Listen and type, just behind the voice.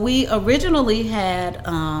We originally had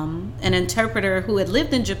an interpreter who had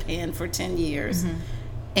lived in Japan for 10 years. Mm-hmm.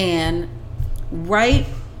 And right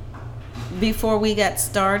before we got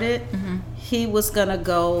started, mm-hmm. he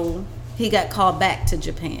got called back to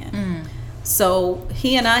Japan. Mm. So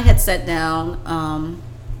he and I had sat down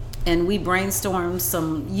and we brainstormed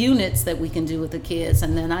some units that we can do with the kids.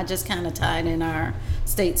 And then I just kind of tied in our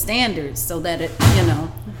state standards so that it,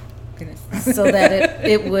 so that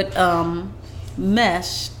it would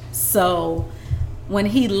mesh. So when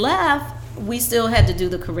he left, we still had to do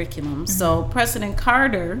the curriculum. Mm-hmm. So President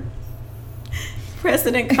Carter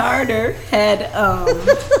had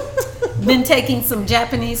been taking some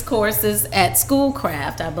Japanese courses at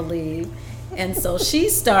Schoolcraft, I believe. And so she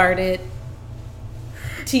started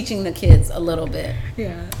teaching the kids a little bit.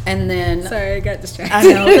 Yeah. And then... Sorry, I got distracted. I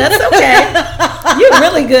know, that's okay. You're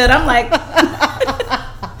really good. I'm like...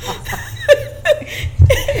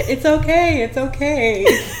 It's okay.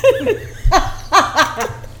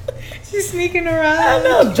 She's sneaking around. I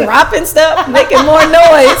know, dropping stuff, making more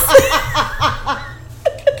noise.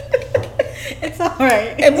 It's all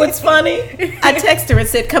right. And what's funny, I text her and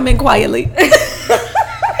said, come in quietly.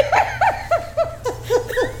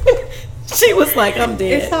 She was like, I'm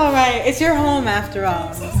dead. It's all right. It's your home after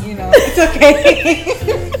all. It's okay.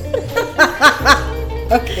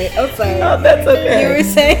 Okay, I'm sorry. Oh, that's okay. You were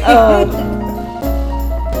saying?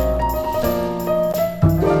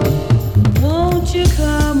 Won't you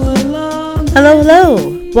come along?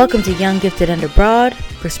 Hello. Welcome to Young Gifted and Abroad,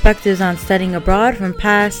 perspectives on studying abroad from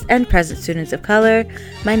past and present students of color.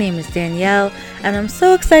 My name is Danielle, and I'm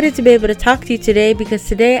so excited to be able to talk to you today because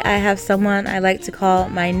today I have someone I like to call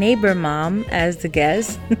my neighbor mom as the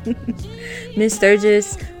guest. Ms.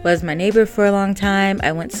 Sturgis was my neighbor for a long time.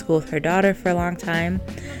 I went to school with her daughter for a long time,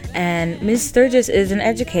 and Ms. Sturgis is an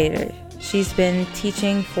educator. She's been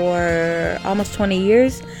teaching for almost 20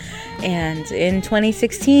 years. And in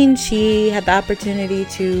 2016, she had the opportunity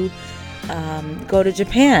to go to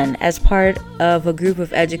Japan as part of a group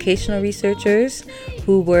of educational researchers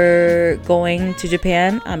who were going to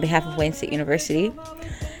Japan on behalf of Wayne State University.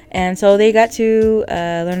 And so they got to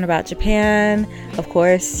learn about Japan, of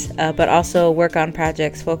course, but also work on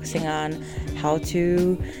projects focusing on how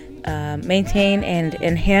to maintain and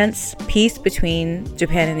enhance peace between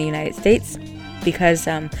Japan and the United States. Because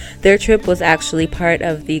their trip was actually part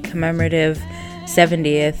of the commemorative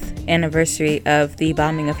 70th anniversary of the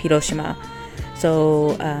bombing of Hiroshima.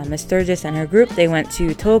 So Ms. Sturgis and her group, they went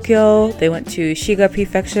to Tokyo, they went to Shiga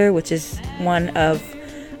Prefecture, which is one of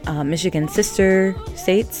Michigan's sister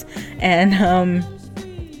states, and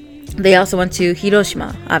they also went to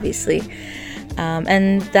Hiroshima, obviously.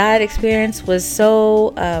 And that experience was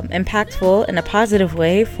so impactful in a positive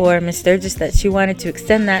way for Ms. Sturgis that she wanted to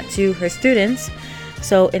extend that to her students.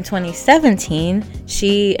 So in 2017,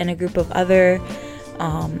 she and a group of other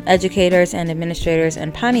educators and administrators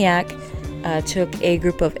in Pontiac took a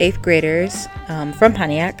group of 8th graders from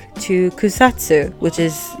Pontiac to Kusatsu, which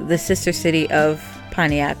is the sister city of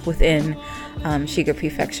Pontiac within Shiga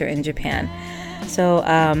Prefecture in Japan. So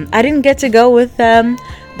I didn't get to go with them,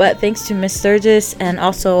 but thanks to Miss Sturgis and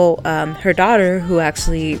also her daughter, who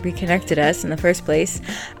actually reconnected us in the first place,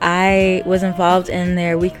 I was involved in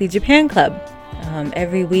their weekly Japan club.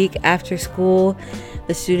 Every week after school,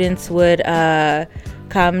 the students would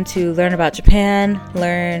come to learn about Japan,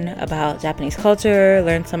 learn about Japanese culture,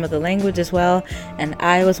 learn some of the language as well, and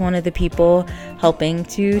I was one of the people helping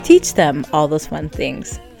to teach them all those fun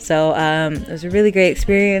things. So it was a really great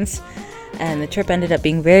experience, and the trip ended up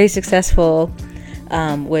being very successful,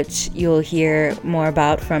 which you'll hear more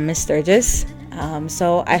about from Ms. Sturgis.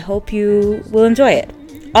 So I hope you will enjoy it.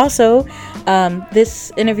 Also,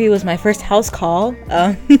 this interview was my first house call.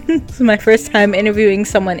 This was my first time interviewing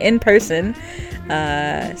someone in person.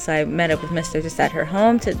 So I met up with Ms. Sturgis at her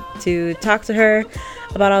home to talk to her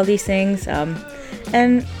about all these things.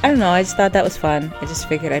 And I don't know, I just thought that was fun. I just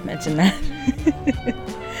figured I'd mention that.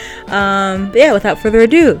 But yeah, without further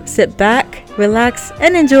ado, sit back, relax,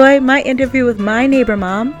 and enjoy my interview with my neighbor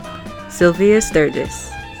mom, Sylvia Sturgis.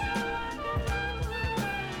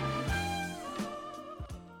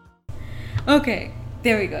 Okay,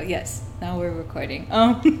 there we go. Yes, now we're recording.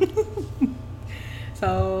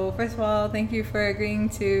 So first of all, thank you for agreeing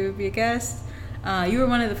to be a guest. You were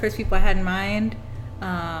one of the first people I had in mind.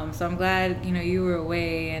 So I'm glad, you were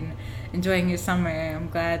away and enjoying your summer. I'm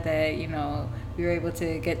glad that, we were able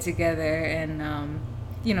to get together and,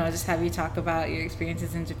 just have you talk about your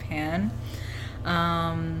experiences in Japan.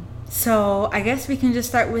 So I guess we can just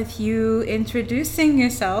start with you introducing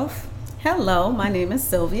yourself Hello, my name is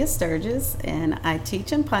Sylvia Sturgis, and I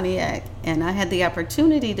teach in Pontiac, and I had the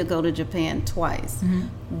opportunity to go to Japan twice.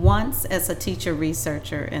 Once as a teacher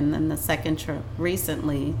researcher, and then the second trip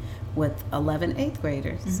recently with 11 8th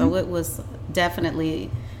graders. So it was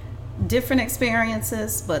definitely different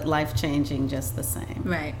experiences, but life-changing just the same.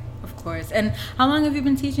 Right, of course. And how long have you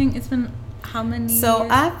been teaching? It's been how many So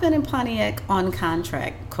years? I've been in Pontiac on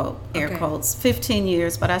contract, quote, air Okay. quotes, 15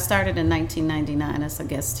 years, but I started in 1999 as a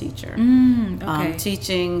guest teacher. Okay.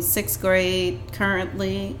 Teaching 6th grade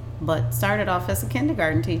currently, but started off as a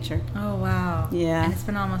kindergarten teacher. Oh, wow. Yeah. And it's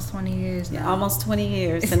been almost 20 years now. Almost 20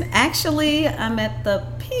 years. And actually, I'm at the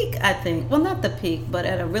peak, I think. Well, not the peak, but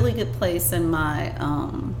at a really good place in my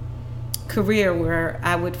career where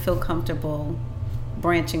I would feel comfortable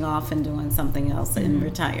branching off and doing something else in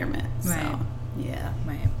retirement. Right. So, yeah.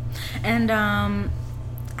 Right. And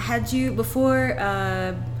had you, before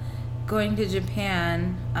going to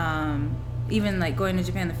Japan, even like going to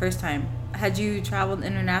Japan the first time, had you traveled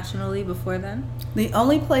internationally before then? The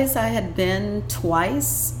only place I had been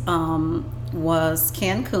twice was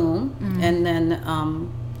Cancun, and then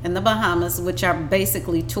in the Bahamas, which are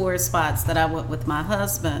basically tourist spots that I went with my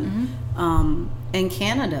husband, and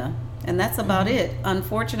Canada. And that's about it.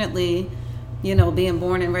 Unfortunately, you know, being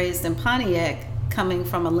born and raised in Pontiac, coming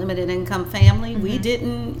from a limited income family, we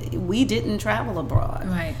didn't travel abroad.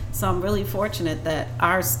 Right. So I'm really fortunate that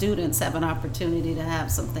our students have an opportunity to have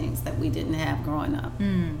some things that we didn't have growing up.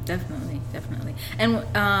 Definitely.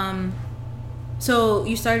 And so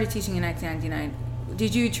you started teaching in 1999.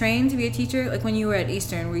 Did you train to be a teacher? Like when you were at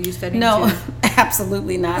Eastern, were you studying No, too?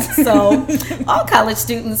 absolutely not. So all college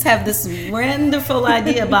students have this wonderful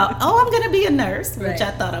idea about, I'm going to be a nurse, which Right.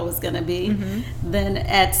 I thought I was going to be. Then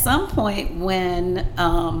at some point when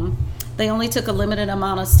they only took a limited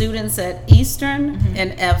amount of students at Eastern,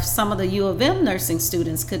 and if some of the U of M nursing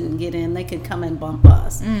students couldn't get in, they could come and bump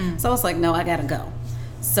us. So I was like, no, I got to go.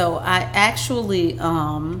 So I actually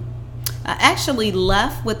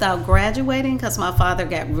left without graduating because my father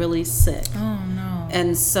got really sick. Oh, no.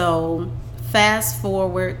 And so fast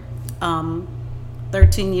forward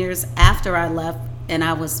 13 years after I left and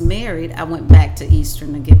I was married, I went back to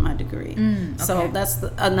Eastern to get my degree. So okay. that's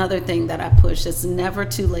another thing that I push. It's never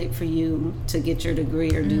too late for you to get your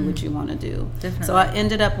degree or do what you want to do. Definitely. So I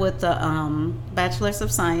ended up with a Bachelor's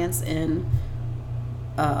of Science in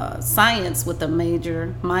science with a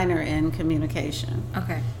minor in communication.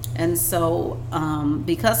 Okay. And so,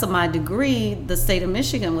 because of my degree, the state of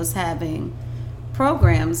Michigan was having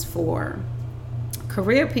programs for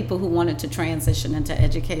career people who wanted to transition into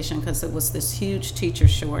education because it was this huge teacher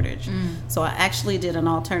shortage. So I actually did an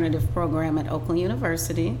alternative program at Oakland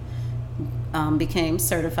University, became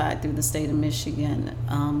certified through the state of Michigan.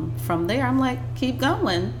 From there, I'm like, keep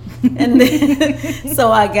going. And then,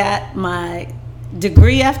 so I got my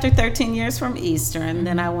degree after 13 years from Eastern.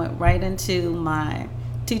 Then I went right into my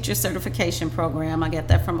teacher certification program. I got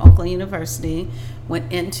that from Oakland University.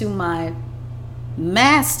 Went into my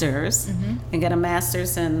master's and got a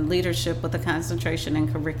master's in leadership with a concentration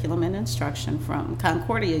in curriculum and instruction from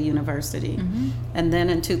Concordia University. And then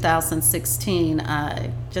in 2016,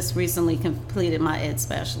 I just recently completed my ed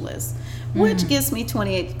specialist, which gives me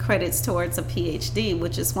 28 credits towards a PhD,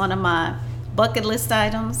 which is one of my bucket list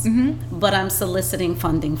items, but I'm soliciting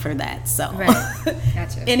funding for that. So Right.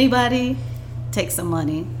 Gotcha. anybody take some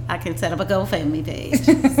money, I can set up a GoFundMe page.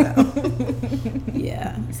 So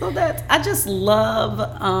yeah, so that I just love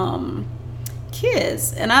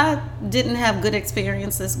kids, and I didn't have good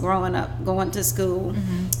experiences growing up going to school,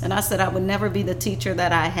 and I said I would never be the teacher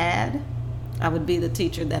that I had. I would be the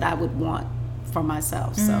teacher that I would want for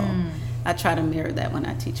myself. So I try to mirror that when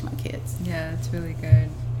I teach my kids. Yeah, that's really good.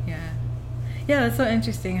 Yeah, that's so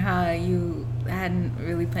interesting how you hadn't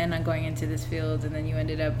really planned on going into this field and then you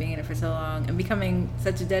ended up being in it for so long and becoming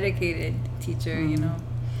such a dedicated teacher, you know?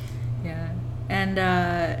 Yeah.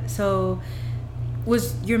 And so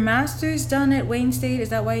was your master's done at Wayne State? Is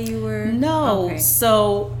that why you were? No. Okay.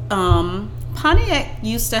 So Pontiac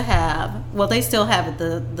used to have, well, they still have it,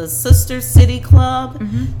 the Sister City Club.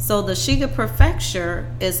 So the Shiga Prefecture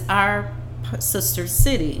is our sister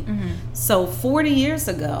city. So 40 years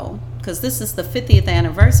ago, because this is the 50th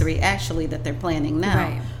anniversary actually that they're planning now.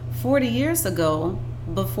 Right. 40 years ago,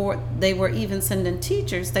 before they were even sending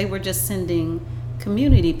teachers, they were just sending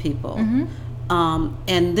community people.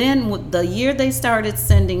 And then the year they started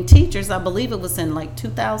sending teachers, I believe it was in like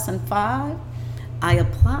 2005, I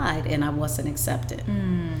applied and I wasn't accepted.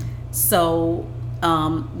 So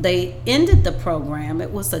they ended the program.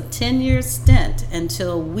 It was a 10-year stint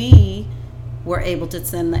until we were able to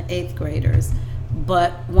send the 8th graders.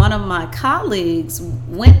 But one of my colleagues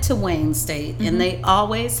went to Wayne State, and they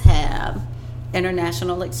always have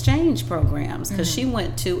international exchange programs because she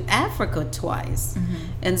went to Africa twice.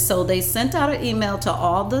 And so they sent out an email to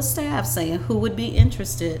all the staff saying who would be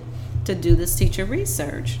interested to do this teacher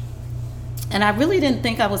research. And I really didn't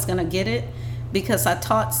think I was going to get it because I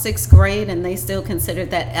taught 6th grade and they still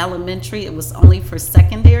considered that elementary. It was only for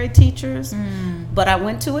secondary teachers. But I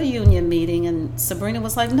went to a union meeting and Sabrina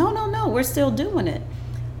was like, no, we're still doing it.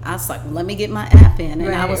 I was like, let me get my app in.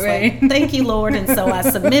 And I was like, thank you, Lord. And so I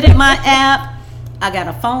submitted my app. I got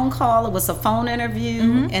a phone call. It was a phone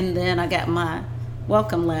interview. And then I got my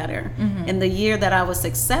welcome letter. In the year that I was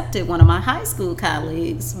accepted, one of my high school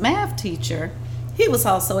colleagues, math teacher, he was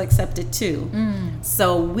also accepted too.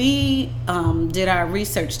 So we did our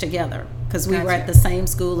research together because we were at the same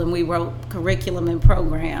school and we wrote curriculum and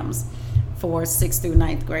programs for 6th through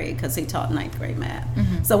 9th grade because he taught 9th grade math.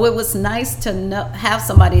 So it was nice to have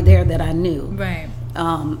somebody there that I knew. Right.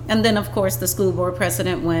 And then, of course, the school board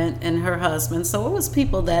president went and her husband. So it was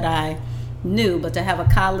people that I knew, but to have a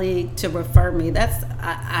colleague to refer me,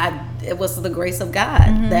 it was the grace of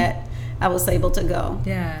God that I was able to go.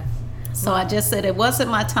 Yeah. So I just said it wasn't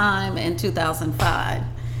my time in 2005,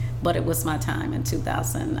 but it was my time in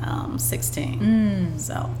 2016.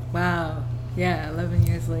 So. Wow. Yeah, 11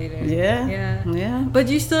 years later. Yeah. But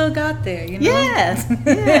you still got there, you know? Yes.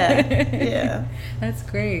 Yeah. That's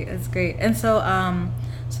great. And so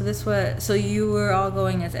so you were all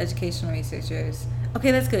going as educational researchers.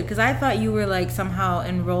 Okay, that's good because I thought you were like somehow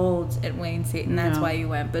enrolled at Wayne State and that's why you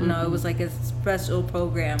went. But no, it was like a special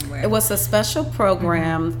program where... It was a special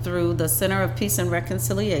program through the Center of Peace and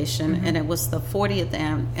Reconciliation, and it was the 40th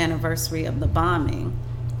anniversary of the bombing.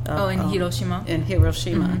 In Hiroshima? In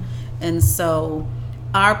Hiroshima. And so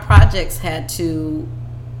our projects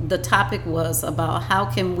the topic was about how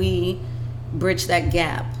can we bridge that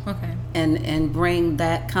gap and bring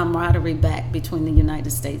that camaraderie back between the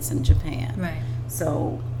United States and Japan. Right.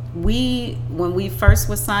 So when we first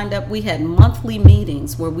was signed up, we had monthly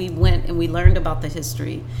meetings where we went and we learned about the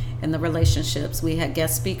history and the relationships. We had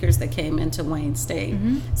guest speakers that came into Wayne State.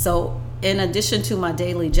 So in addition to my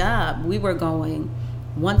daily job, we were going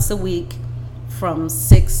once a week from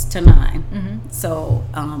 6 to 9. So,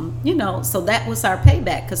 so that was our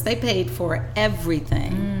payback because they paid for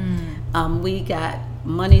everything. We got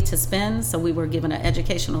money to spend, so we were given an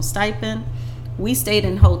educational stipend. We stayed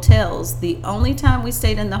in hotels. The only time we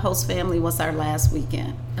stayed in the host family was our last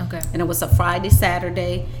weekend. Okay. And it was a Friday,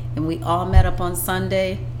 Saturday, and we all met up on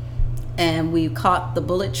Sunday, and we caught the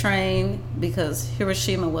bullet train because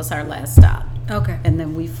Hiroshima was our last stop. Okay. And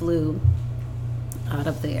then we flew out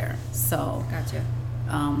of there. So, gotcha.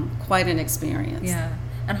 Quite an experience. Yeah.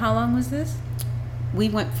 And how long was this? We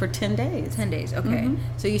went for 10 days. 10 days, okay.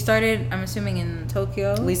 So you started, I'm assuming, in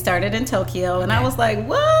Tokyo? We started in Tokyo, and I was like,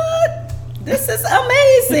 what? This is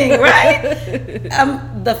amazing, right?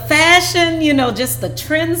 The fashion, just the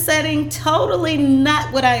trend setting, totally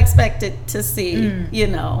not what I expected to see,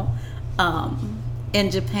 in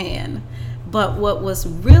Japan. But what was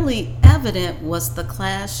really evident was the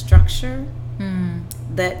class structure,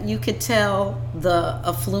 that you could tell the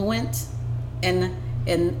affluent and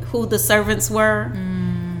who the servants were.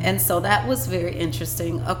 And so that was very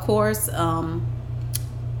interesting. Of course,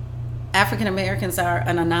 African Americans are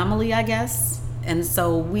an anomaly, I guess. And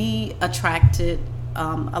so we attracted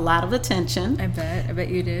a lot of attention. I bet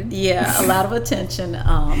you did. Yeah, a lot of attention.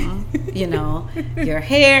 Your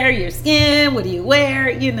hair, your skin, what do you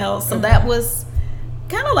wear, so that was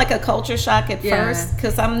kind of like a culture shock at first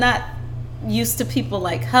because I'm not used to people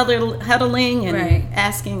like huddling and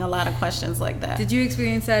asking a lot of questions like that. Did you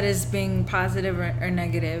experience that as being positive or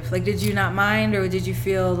negative? Like, did you not mind, or did you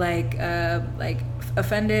feel like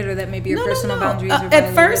offended, or that maybe your personal boundaries were violated?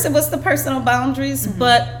 At first it was the personal boundaries,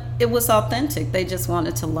 but it was authentic. They just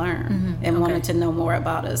wanted to learn and wanted to know more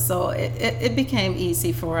about us. So it became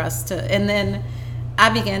easy for us to, and then I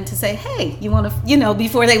began to say, hey, you want to,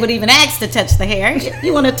 before they would even ask to touch the hair,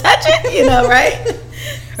 you want to touch it, right?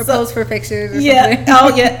 Or pose for pictures or something.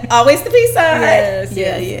 Oh, yeah. Always the peace sign. Yes.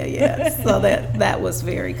 Yeah. So that was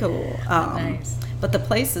very cool. Nice. But the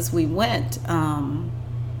places we went,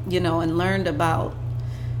 and learned about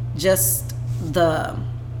just the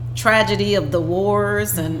tragedy of the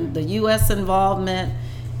wars and the U.S. involvement,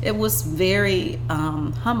 it was very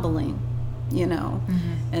humbling,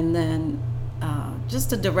 And then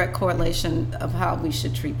just a direct correlation of how we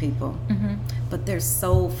should treat people. But they're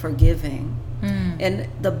so forgiving. And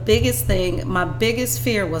the biggest thing, my biggest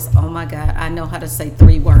fear was, oh my God, I know how to say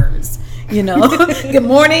 3 words. You know, good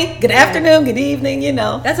morning, good afternoon, good evening, you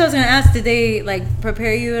know. That's what I was going to ask. Did they like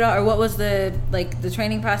prepare you at all? Or what was the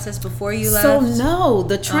training process before you left? So no,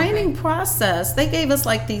 the training process, they gave us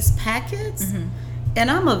like these packets. And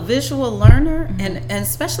I'm a visual learner, and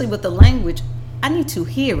especially with the language, I need to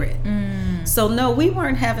hear it. So no, we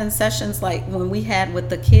weren't having sessions like when we had with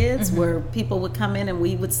the kids where people would come in and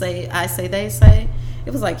we would say, I say, they say.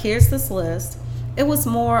 It was like, here's this list. It was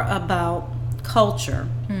more about culture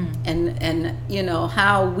and you know,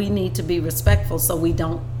 how we need to be respectful so we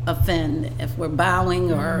don't offend if we're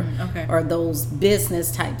bowing or those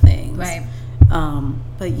business type things. Right.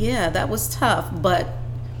 But yeah, that was tough. But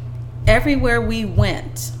everywhere we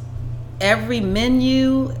went, every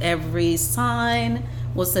menu, every sign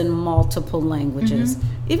was in multiple languages.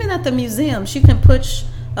 Even at the museums, you can push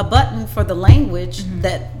a button for the language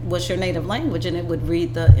that was your native language and it would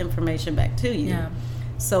read the information back to you. Yeah.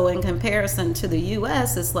 So in comparison to the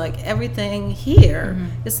U.S., it's like everything here,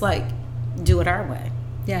 it's like, do it our way.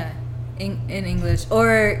 Yeah. In English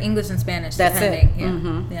or English and Spanish, That's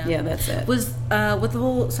depending. it. Yeah, that's it. Was with the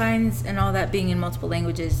whole signs and all that being in multiple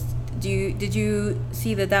languages, did you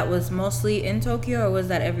see that was mostly in Tokyo, or was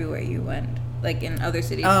that everywhere you went, like in other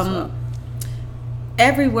cities as well?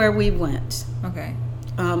 Everywhere we went. Okay.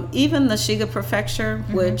 Even the Shiga Prefecture,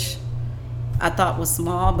 which I thought was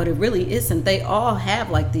small, but it really isn't. They all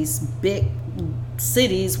have like these big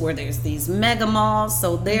cities where there's these mega malls.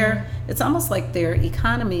 So it's almost like their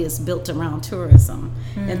economy is built around tourism.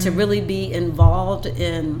 And to really be involved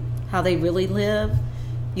in how they really live,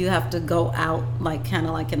 you have to go out like kind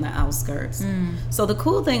of like in the outskirts. So the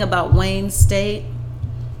cool thing about Wayne State,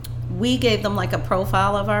 we gave them like a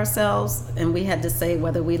profile of ourselves, and we had to say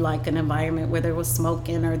whether we like an environment where there was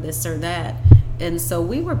smoking or this or that. And so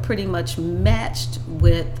we were pretty much matched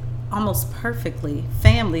with almost perfectly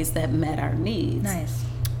families that met our needs. Nice.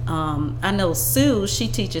 I know Sue, she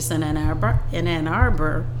teaches in Ann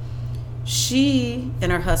Arbor. She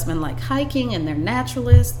and her husband like hiking, and they're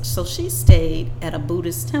naturalists, so she stayed at a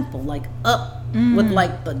Buddhist temple, like up with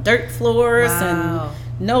like the dirt floors and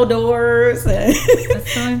no doors. And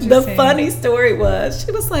That's so interesting. The funny story was,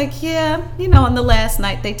 she was like, yeah, you know, on the last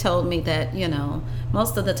night they told me that, you know,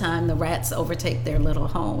 most of the time the rats overtake their little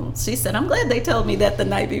homes. She said, I'm glad they told me that the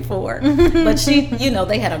night before. But she, you know,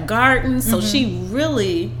 they had a garden, so she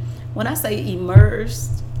really, when I say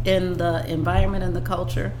immersed in the environment and the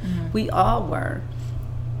culture, we all were.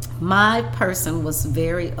 My person was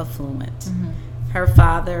very affluent. Her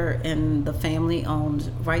father and the family owned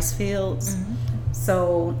rice fields.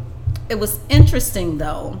 So it was interesting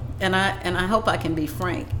though, and I hope I can be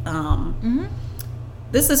frank.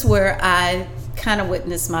 This is where I kind of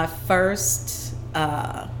witnessed my first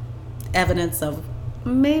evidence of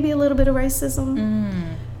maybe a little bit of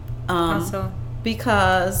racism. Also,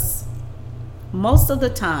 because most of the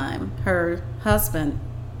time her husband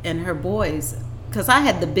and her boys, because I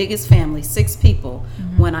had the biggest family, 6 people,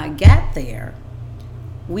 when I got there,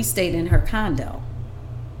 we stayed in her condo.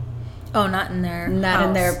 Oh, not in their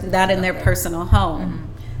their personal home.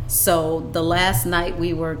 So the last night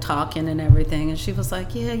we were talking and everything, and she was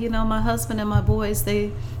like, yeah, you know, my husband and my boys,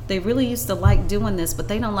 they really used to like doing this, but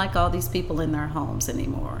they don't like all these people in their homes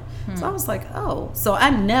anymore. So I was like, oh. So I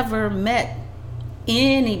never met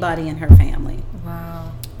anybody in her family.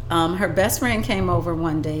 Wow. Her best friend came over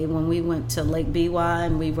one day when we went to Lake Biwa,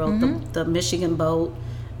 and we rode the Michigan boat.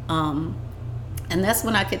 And that's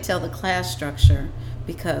when I could tell the class structure,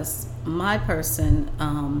 because my person,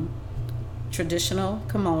 traditional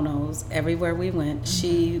kimonos everywhere we went.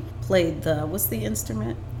 She played what's the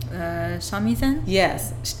instrument? Shamisen?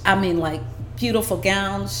 Yes. I mean, like, beautiful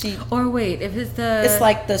gowns. Or wait, if it's it's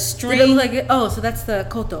like the string. So that's the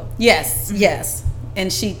koto. Yes, yes.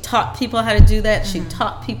 And she taught people how to do that. She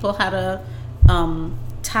taught people how to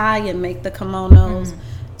tie and make the kimonos.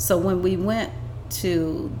 So when we went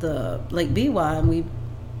to the Lake Biwa and we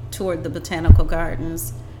toured the botanical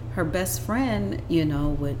gardens, her best friend, you know,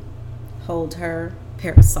 would hold her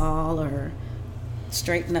parasol or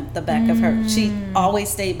straighten up the back of her. She always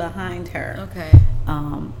stayed behind her. Okay.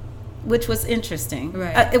 Which was interesting.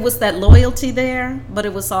 Right. It was that loyalty there, but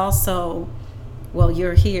it was also, well,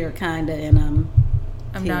 you're here kind of, and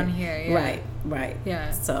I'm down here. Yeah. Right.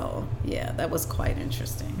 Yeah. So, yeah, that was quite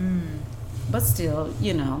interesting. But still,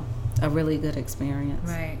 you know, a really good experience.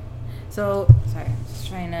 Right. So, sorry, I'm just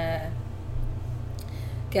trying to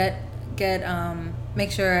get get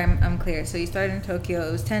make sure I'm clear. So you started in Tokyo.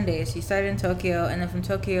 It was 10 days. You started in Tokyo, and then from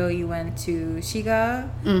Tokyo you went to Shiga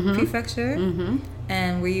Prefecture. Mm-hmm.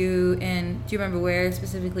 And were you in? Do you remember where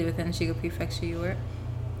specifically within Shiga Prefecture you were?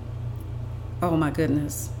 Oh my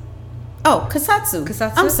goodness. Oh, Kusatsu.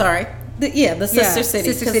 Kusatsu? I'm sorry. The sister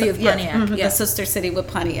city. Sister city of Pontiac. The sister city with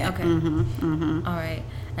Pontiac. Okay. All right.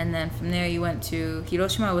 And then from there you went to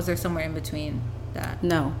Hiroshima. Or was there somewhere in between that?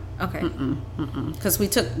 No. Okay. Because we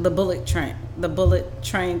took the bullet train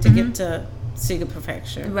to get to Shiga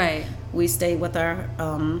Prefecture. Right. We stayed with our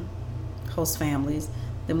host families.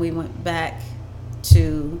 Then we went back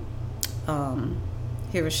to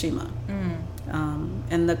Hiroshima.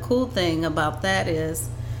 And the cool thing about that is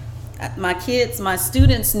my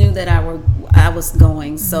students knew that I was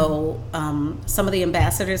going. So some of the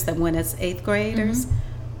ambassadors that went as 8th graders,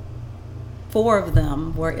 4 of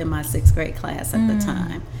them were in my 6th grade class at the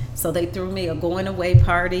time. So they threw me a going away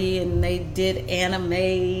party, and they did anime,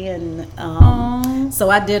 and so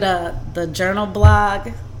I did the journal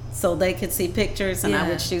blog so they could see pictures, and I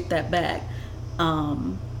would shoot that back.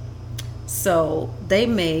 So they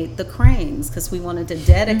made the cranes because we wanted to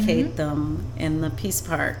dedicate them in the Peace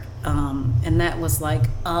Park, and that was like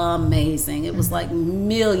amazing. It was like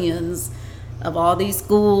millions of all these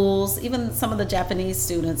schools, even some of the Japanese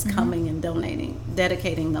students coming and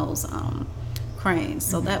dedicating those cranes.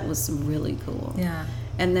 So that was really cool. Yeah.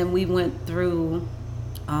 And then we went through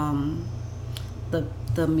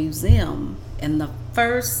the museum, and the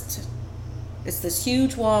first, it's this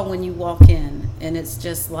huge wall when you walk in, and it's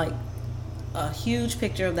just like a huge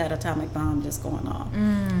picture of that atomic bomb just going off.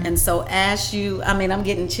 And so I'm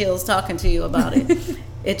getting chills talking to you about it.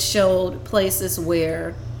 It showed places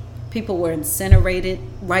where people were incinerated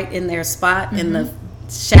right in their spot, and the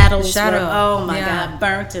shadows were, oh my God,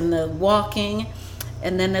 burnt in the walking.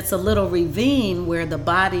 And then it's a little ravine where the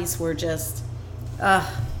bodies were just, and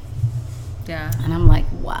I'm like,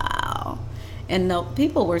 wow. And the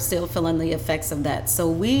people were still feeling the effects of that. So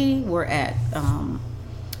we were at,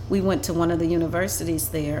 we went to one of the universities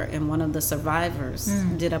there, and one of the survivors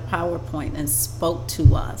did a PowerPoint and spoke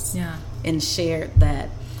to us and shared that.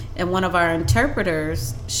 And one of our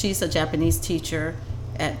interpreters, she's a Japanese teacher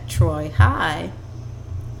at Troy High.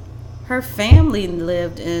 Her family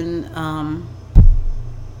lived in,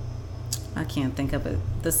 I can't think of it,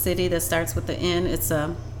 the city that starts with the N. It's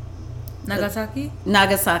a... Nagasaki?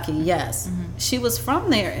 Nagasaki, yes. She was from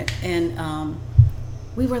there, and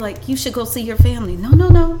we were like, you should go see your family. No,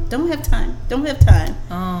 don't have time.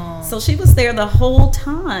 Oh. So she was there the whole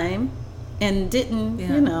time and didn't,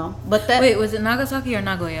 but that... Wait, was it Nagasaki or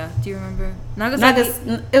Nagoya? Do you remember?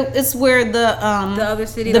 Nagasaki? It's where the other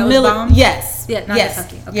city that was bombed? Yes. Yeah,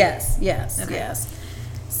 Nagasaki. Yes, Okay. yes.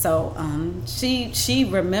 So she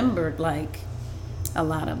remembered like a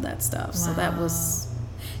lot of that stuff. Wow. So that was...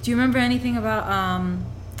 Do you remember anything about...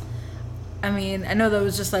 I know that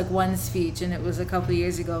was just like one speech, and it was a couple of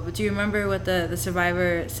years ago, but do you remember what the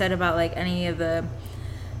survivor said about like any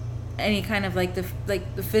kind of like the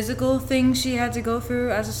physical things she had to go through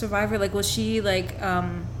as a survivor? Like, was she like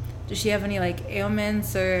does she have any like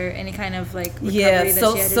ailments or any kind of like recovery that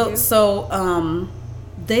she had to do? So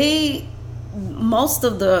they, most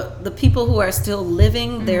of the people who are still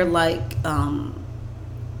living, they're like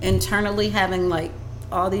internally having like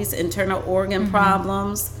all these internal organ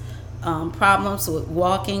problems with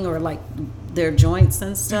walking or like their joints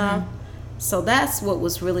and stuff. So that's what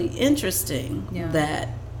was really interesting, that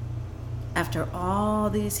after all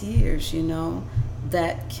these years,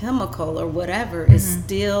 that chemical or whatever is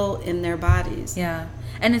still in their bodies. Yeah.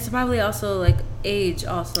 And it's probably also like age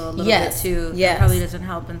also a little bit too. Yes. It probably doesn't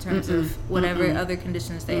help in terms of whatever other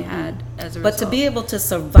conditions they had as a result. But to be able to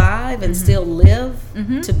survive and still live,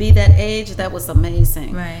 to be that age, that was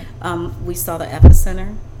amazing. Right. We saw the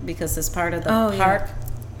epicenter because it's part of the park. Yeah.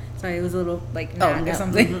 Sorry, it was a little like nag or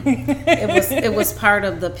something. It was part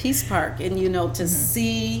of the Peace Park, and to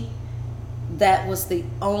see that was the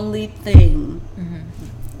only thing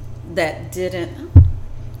that didn't.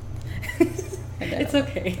 It's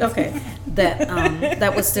okay. Okay,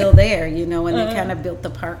 that was still there, and they kind of built the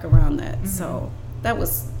park around that. So that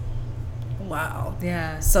was wow.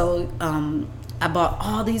 Yeah. So I bought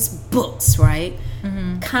all these books, right?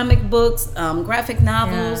 Comic books, graphic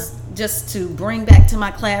novels, just to bring back to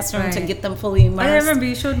my classroom to get them fully immersed. I remember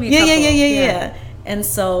you showed me a couple. Yeah. And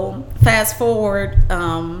so fast forward,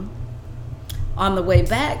 on the way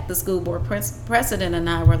back, the school board president and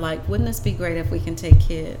I were like, wouldn't this be great if we can take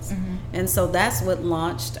kids? And so that's what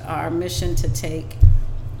launched our mission to take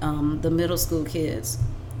the middle school kids,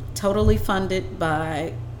 totally funded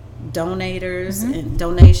by donors and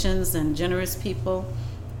donations and generous people.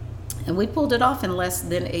 And we pulled it off in less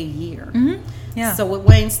than a year. Mm-hmm. Yeah. So with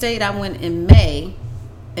Wayne State, I went in May.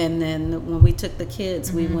 And then when we took the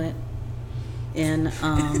kids, we went in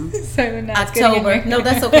Sorry, we're not October. No,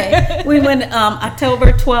 that's okay. We went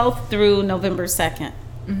October 12th through November 2nd.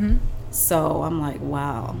 Mm-hmm. So I'm like,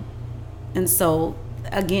 wow. And so,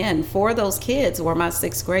 again, 4 of those kids were my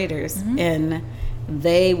 6th graders. Mm-hmm. And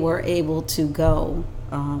they were able to go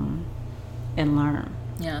and learn.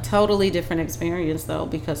 Yeah. Totally different experience, though,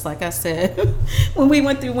 because like I said, when we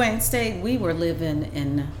went through Wayne State, we were living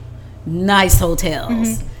in nice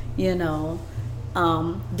hotels, you know.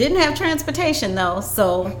 Didn't have transportation, though,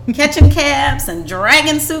 so catching cabs and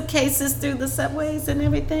dragging suitcases through the subways and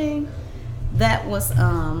everything, that was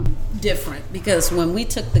different. Because when we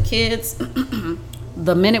took the kids,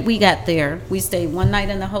 the minute we got there, we stayed one night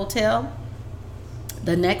in the hotel.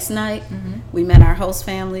 The next night, we met our host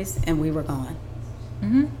families, and we were gone.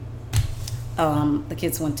 The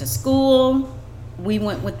kids went to school. We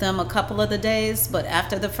went with them a couple of the days, but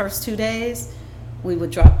after the first 2 days, we would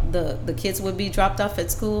drop the kids would be dropped off at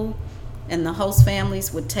school, and the host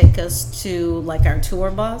families would take us to like our tour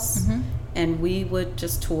bus, and we would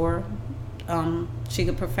just tour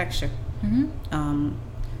Shiga Prefecture.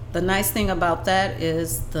 The nice thing about that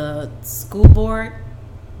is the school board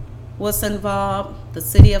was involved, the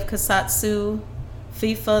city of Kusatsu,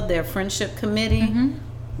 FIFA, their friendship committee.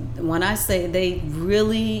 When I say they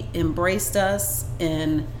really embraced us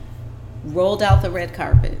and rolled out the red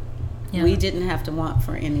carpet, we didn't have to want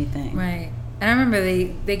for anything. Right. And I remember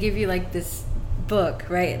they give you like this book,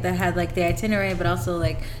 right, that had like the itinerary, but also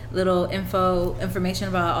like little information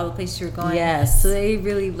about all the places you're going. Yes. So they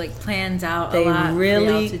really like plans out They a lot.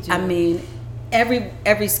 really, for y'all to do. I mean,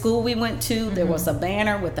 every school we went to, there was a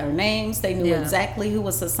banner with our names. They knew exactly who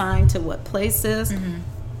was assigned to what places.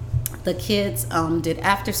 The kids did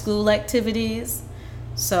after school activities.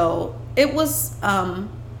 So it was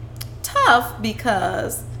tough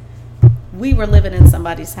because we were living in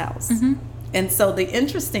somebody's house. And so the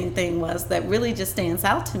interesting thing was that really just stands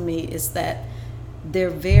out to me is that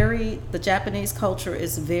the Japanese culture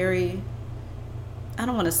is very, I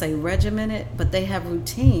don't want to say regimented, but they have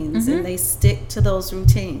routines and they stick to those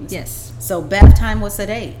routines. Yes. So bath time was at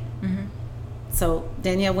 8. So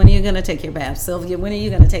Danielle, when are you going to take your bath? Sylvia, when are you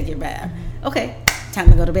going to take your bath? Okay, time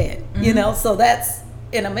to go to bed. You know, so that's,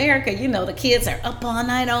 in America, you know, the kids are up all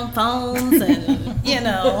night on phones and, you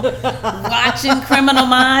know, watching Criminal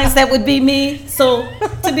Minds. That would be me. So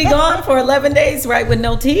to be gone for 11 days, right, with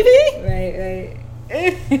no TV? Right.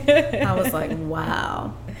 I was like,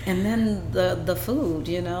 wow. And then the food,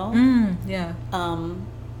 you know. Yeah.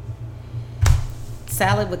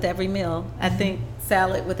 Salad with every meal. I think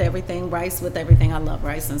salad with everything, rice with everything. I love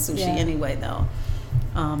rice and sushi anyway, though.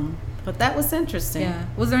 But that was interesting. Yeah.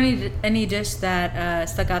 Was there any dish that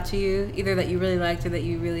stuck out to you, either that you really liked or that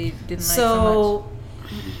you really didn't like so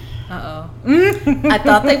much? I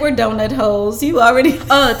thought they were donut holes. You already.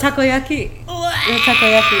 Oh, takoyaki. Yeah,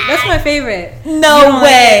 takoyaki. That's my favorite. No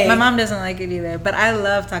way. My mom doesn't like it either, but I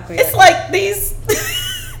love takoyaki. It's like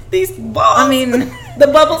these balls. I mean, the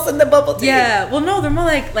bubbles in the bubble tea. Yeah. Well, no, they're more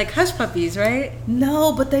like hush puppies, right?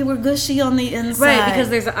 No, but they were gushy on the inside. Right, because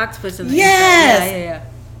there's an octopus in the inside. inside. Yeah.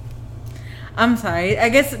 I'm sorry. I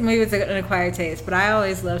guess maybe it's an acquired taste, but I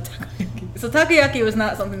always loved takoyaki. So takoyaki was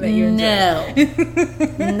not something that you enjoyed.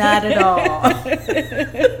 No, not at all.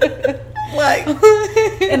 Like,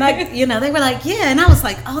 and they were like, yeah, and I was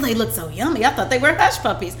like, oh, they look so yummy. I thought they were hush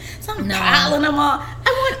puppies. So I'm piling them all.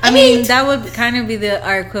 I mean, that would kind of be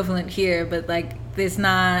our equivalent here, but like, there's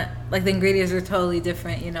not, like, the ingredients are totally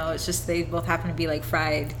different, you know. It's just they both happen to be like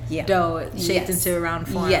fried dough shaped into a round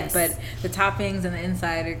form, but the toppings and the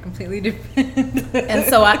inside are completely different. And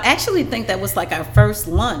so I actually think that was like our first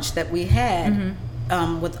lunch that we had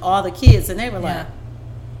with all the kids, and they were like,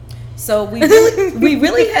 so we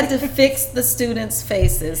really had to fix the students'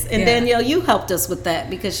 faces. And Danielle, you helped us with that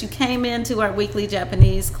because you came into our weekly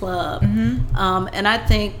Japanese club, and I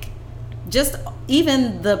think just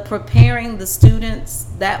even the preparing the students,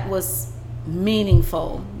 that was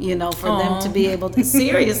meaningful, you know, for them to be able to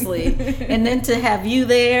seriously, and then to have you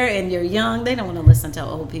there and you're young, they don't want to listen to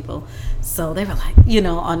old people, so they were like, you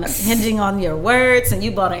know, on hinging on your words, and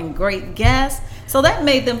you brought in great guests, so that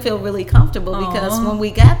made them feel really comfortable because when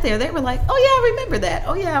we got there, they were like, oh yeah, I remember that.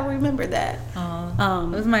 Oh yeah, I remember that.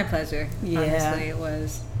 It was my pleasure. Honestly, it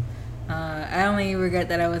was. I only regret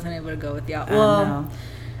that I wasn't able to go with y'all. Well,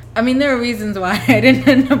 I mean, there are reasons why I didn't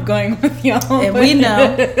end up going with y'all. And we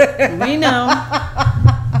know.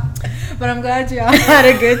 But I'm glad y'all had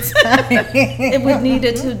a good time. It would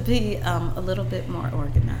needed to be a little bit more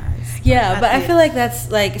organized. Yeah, but I feel like that's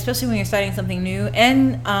like, especially when you're starting something new,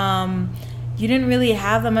 and you didn't really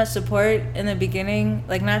have that much support in the beginning.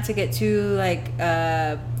 Like, not to get too like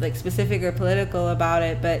specific or political about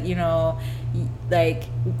it, but you know, like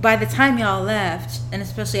by the time y'all left, and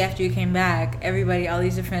especially after you came back, everybody, all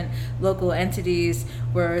these different local entities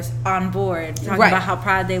were on board talking about how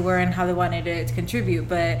proud they were and how they wanted to contribute.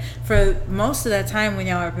 But for most of that time when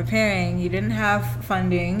y'all were preparing, you didn't have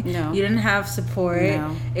funding. No. You didn't have support.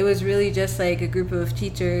 No. It was really just like a group of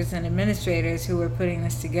teachers and administrators who were putting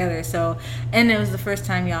this together. So, and it was the first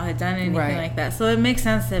time y'all had done anything like that. So it makes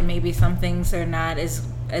sense that maybe some things are not as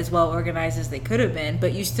well organized as they could have been,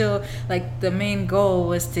 but you still, like, the main goal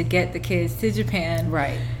was to get the kids to Japan,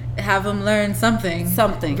 have them learn something,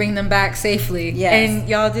 bring them back safely. And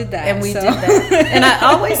y'all did that, and we did that. And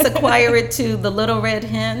I always acquire it to the little red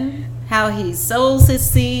hen, how he sows his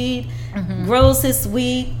seed, grows his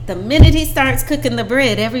wheat. The minute he starts cooking the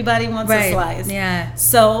bread, everybody wants a slice.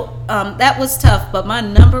 So that was tough, but my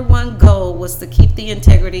number one goal was to keep the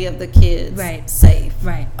integrity of the kids safe,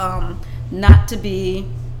 not to be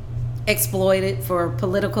exploited for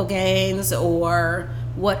political gains or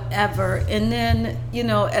whatever. And then, you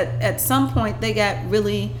know, at some point they got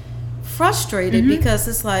really frustrated because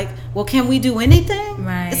it's like, well, can we do anything?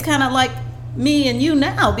 It's kind of like me and you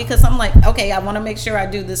now, because I'm like, okay, I want to make sure I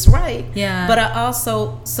do this right. But I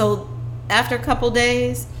also, so after a couple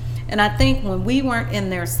days, and I think when we weren't in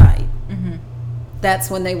their sight, that's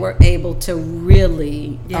when they were able to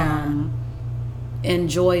really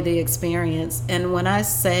enjoy the experience. And when I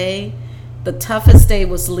say the toughest day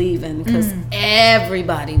was leaving, because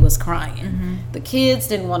everybody was crying. The kids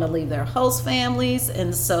didn't want to leave their host families,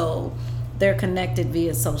 and so they're connected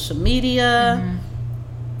via social media,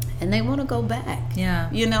 and they want to go back.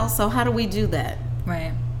 You know, so how do we do that?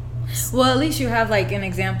 Well, at least you have like an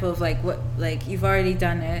example of like what, like, you've already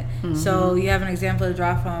done it, so you have an example to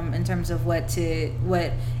draw from in terms of what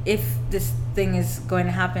if this thing is going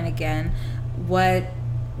to happen again, what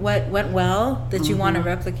went well that you want to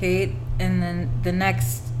replicate, and then the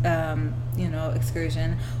next you know,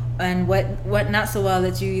 excursion, and what not so well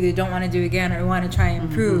that you either don't want to do again or want to try and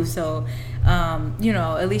improve. So you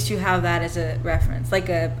know, at least you have that as a reference, like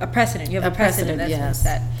a precedent. You have a precedent that's been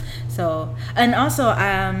set. So, and also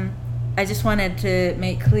I just wanted to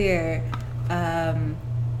make clear,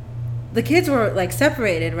 the kids were like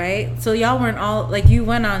separated, right? So y'all weren't all like, you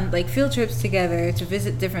went on like field trips together to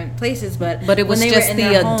visit different places, but it was just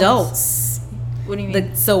the adults. What do you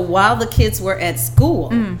mean? So while the kids were at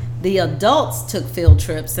school, the adults took field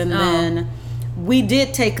trips, and then we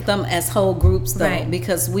did take them as whole groups though,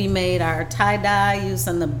 because we made our tie-dye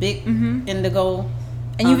using the big indigo.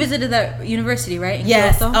 And you visited that university, right?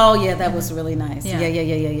 Yes. Kyoto? Oh yeah, that was really nice.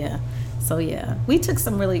 Yeah. So yeah, we took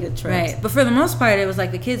some really good trips. But for the most part, it was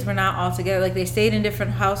like the kids were not all together. Like, they stayed in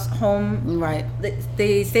different home.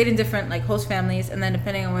 They stayed in different like host families, and then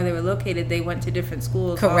depending on where they were located, they went to different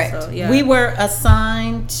schools. Correct. Also. Yeah. We were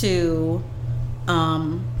assigned to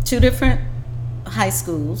 2 different high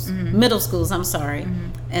schools, middle schools. I'm sorry,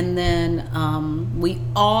 and then we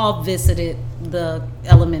all visited the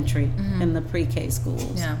elementary and the pre-K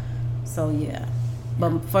schools. So yeah.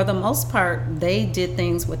 But for the most part, they did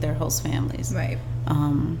things with their host families.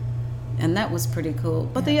 And that was pretty cool.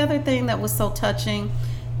 But the other thing that was so touching,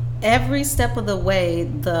 every step of the way,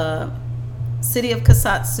 the city of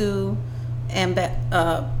Kusatsu and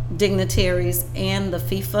dignitaries and the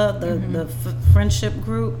FIFA, the friendship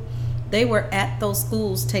group, they were at those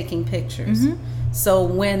schools taking pictures. So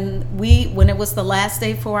when it was the last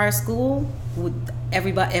day for our school,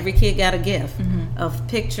 every kid got a gift of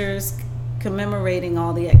pictures commemorating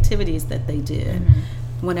all the activities that they did.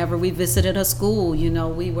 Whenever we visited a school, you know,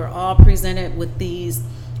 we were all presented with these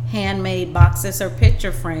handmade boxes or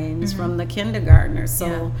picture frames from the kindergartners.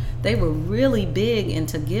 So they were really big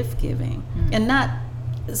into gift giving, and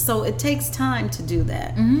so it takes time to do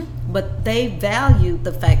that, but they valued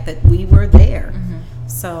the fact that we were there.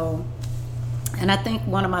 So, and I think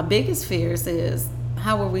one of my biggest fears is,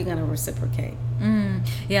 how are we going to reciprocate?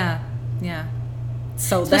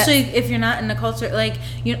 So especially if you're not in a culture like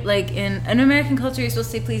in an American culture, you're supposed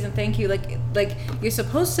to say please and thank you. Like you're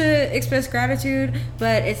supposed to express gratitude,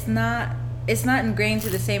 but it's not ingrained to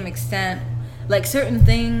the same extent. Like certain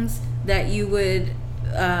things that you would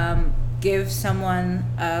give someone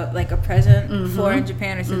like a present for in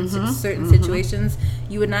Japan or certain situations,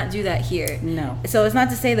 you would not do that here. No. So it's not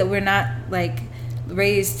to say that we're not like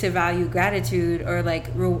raised to value gratitude or like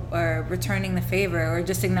or returning the favor or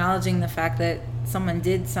just acknowledging the fact that someone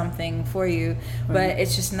did something for you, but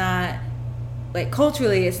it's just not like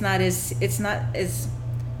culturally it's not as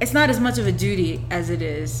it's not as much of a duty as it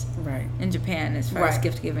is Right. in Japan as far as Right.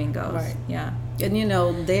 gift giving goes. Right. Yeah. And you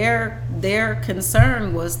know, their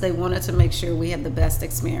concern was they wanted to make sure we had the best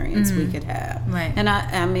experience we could have. Right. And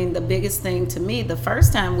I mean, the biggest thing to me, the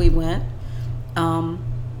first time we went,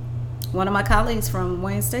 one of my colleagues from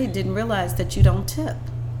Wayne State didn't realize that you don't tip.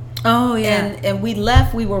 Oh yeah. And we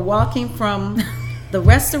left. We were walking from the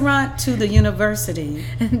restaurant to the university.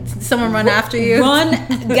 Someone run after you.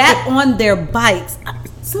 Got on their bikes.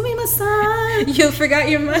 Sumimasen. You forgot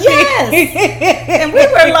your money. Yes. And we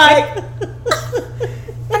were like,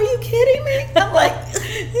 are you kidding me? I'm like,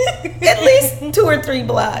 at least 2 or 3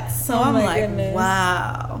 blocks. So Oh I'm my like, goodness.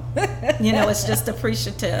 wow. You know, it's just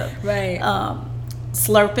appreciative. Right.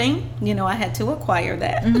 Slurping, you know, I had to acquire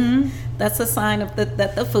that. That's a sign of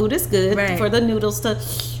that the food is good Right. for the noodles to.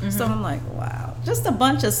 So I'm like, wow, just a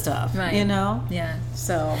bunch of stuff, Right. you know. Yeah.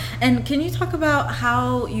 So And can you talk about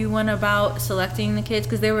how you went about selecting the kids?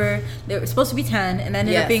 Because they were supposed to be 10 and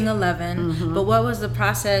ended up Yes. being 11. But what was the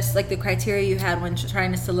process, like the criteria you had when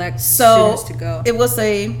trying to select so students to go? it was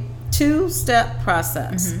a 2-step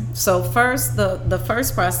process. So first, the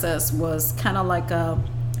first process was kind of like a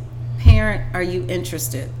parent, are you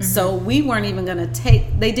interested? So we weren't even going to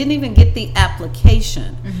they didn't even get the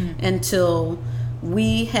application until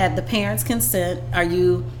we had the parents' consent. Are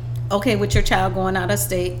you okay with your child going out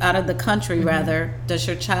of the country rather? Does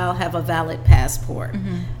your child have a valid passport?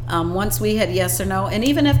 Once we had yes or no, and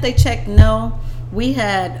even if they checked no, we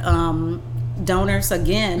had donors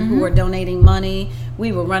again who were donating money.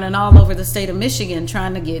 We were running all over the state of Michigan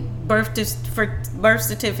trying to get birth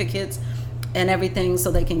certificates and everything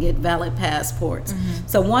so they can get valid passports.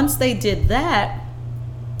 So once they did that,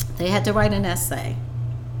 they had to write an essay.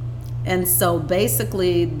 And so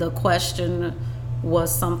basically the question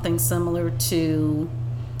was something similar to,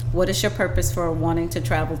 what is your purpose for wanting to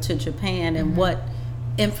travel to Japan, and what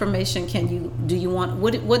information do you want,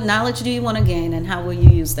 what knowledge do you want to gain, and how will you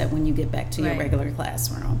use that when you get back to your Right. regular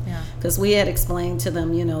classroom? Yeah. Because we had explained to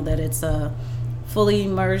them, you know, that it's a fully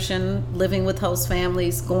immersion, living with host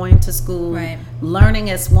families, going to school, Right. learning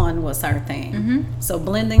as one was our thing. So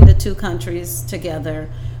blending the 2 countries together,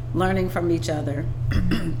 learning from each other.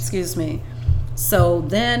 Excuse me. So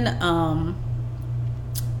then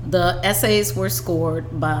the essays were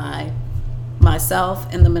scored by myself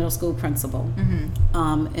and the middle school principal.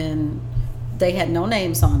 And they had no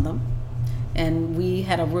names on them. And we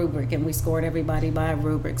had a rubric, and we scored everybody by a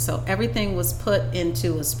rubric. So everything was put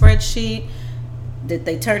into a spreadsheet. Did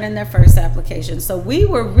they turn in their first application? So we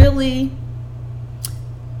were really,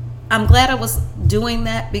 I'm glad I was doing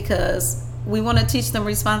that, because we want to teach them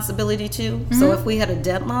responsibility too. So if we had a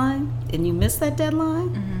deadline and you missed that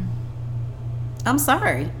deadline, I'm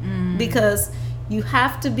sorry, because you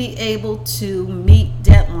have to be able to meet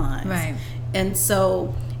deadlines. Right. And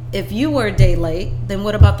so if you were a day late, then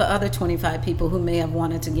what about the other 25 people who may have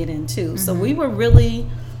wanted to get in too? So we were really,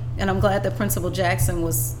 and I'm glad that Principal Jackson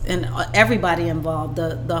was, and everybody involved,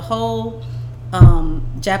 the whole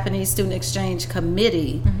Japanese Student Exchange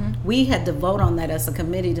Committee, we had to vote on that as a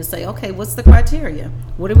committee to say, okay, what's the criteria?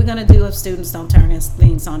 What are we going to do if students don't turn in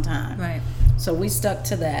things on time? Right. So we stuck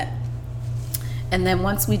to that. And then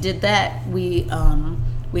once we did that, we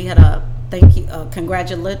had a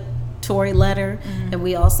congratulatory letter, and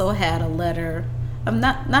we also had a letter,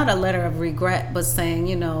 not a letter of regret, but saying,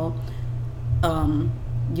 you know,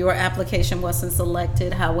 your application wasn't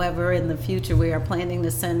selected. However, in the future, we are planning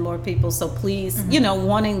to send more people. So please, you know,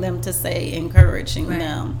 wanting them to say, encouraging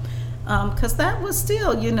them, because that was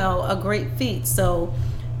still, you know, a great feat. So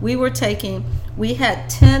we had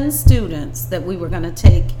 10 students that we were going to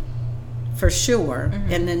take for sure,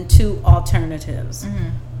 and then 2 alternatives.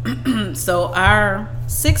 So our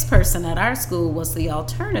 6th person at our school was the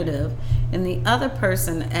alternative, and the other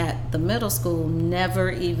person at the middle school never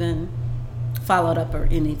even followed up or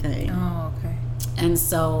anything. Oh, okay. And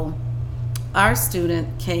so our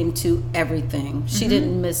student came to everything. She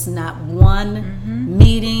didn't miss not one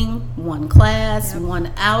meeting, one class,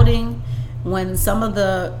 one outing, when some of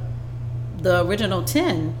the original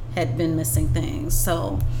 10 had been missing things.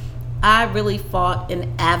 So I really fought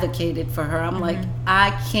and advocated for her. I'm like, I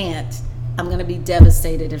can't. I'm going to be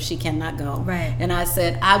devastated if she cannot go. Right. And I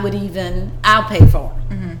said, I'll pay for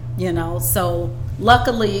her. You know, so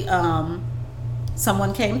luckily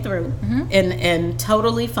someone came through and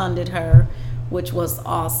totally funded her, which was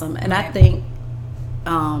awesome. And I think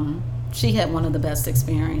she had one of the best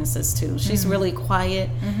experiences too. She's really quiet,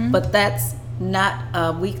 but that's not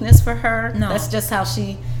a weakness for her. No. That's just how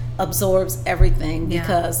she absorbs everything,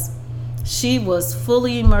 because she was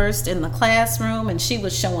fully immersed in the classroom, and she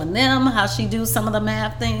was showing them how she do some of the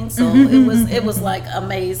math things. So it was like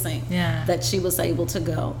amazing that she was able to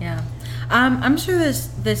go. Yeah. I'm sure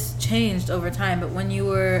this changed over time, but when you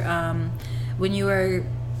were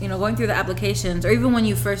going through the applications, or even when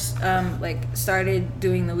you first started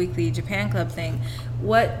doing the weekly Japan Club thing,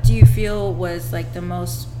 what do you feel was like the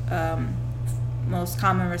most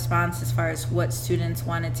common response as far as what students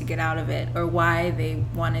wanted to get out of it, or why they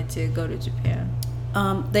wanted to go to Japan?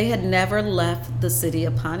 They had never left the city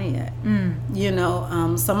of Pontiac.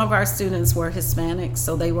 Some of our students were Hispanic,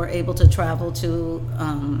 so they were able to travel to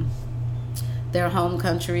their home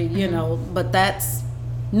country, but that's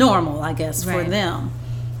normal, I guess, for them.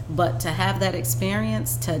 But to have that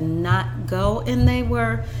experience, to not go, and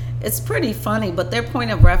it's pretty funny, but their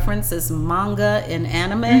point of reference is manga and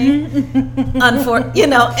anime.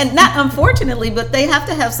 And not unfortunately, but they have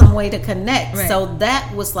to have some way to connect. Right. So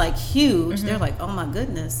that was like huge. They're like, oh my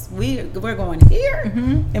goodness, we're going here,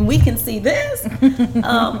 and we can see this.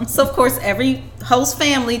 So of course, every host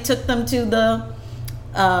family took them to the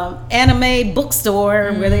anime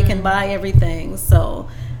bookstore where they can buy everything. So,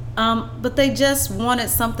 but they just wanted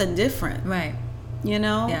something different. Right.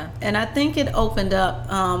 And I think it opened up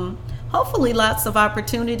hopefully lots of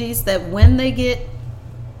opportunities that when they get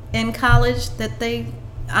in college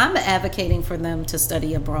I'm advocating for them to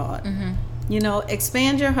study abroad.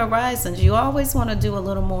 Expand your horizons. You always want to do a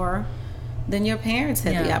little more than your parents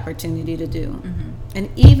had the opportunity to do. And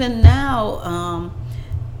even now,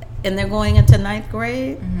 and they're going into 9th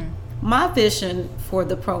grade, my vision for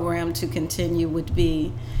the program to continue would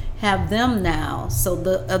be have them now, so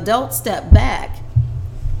the adults step back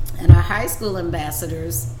and our high school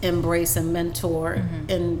ambassadors embrace and mentor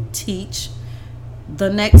and teach the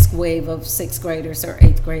next wave of 6th graders or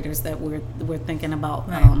 8th graders that we're thinking about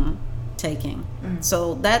taking.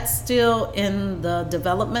 So that's still in the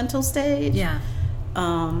developmental stage.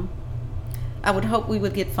 I would hope we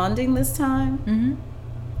would get funding this time.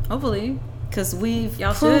 Hopefully, because we've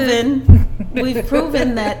proven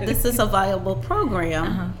that this is a viable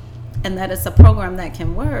program. And that it's a program that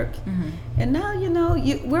can work. And now,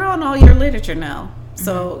 we're on all your literature now.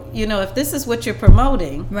 So, if this is what you're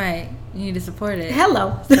promoting. Right. You need to support it.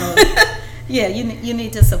 Hello. So, you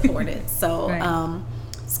need to support it. So,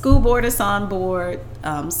 school board is on board.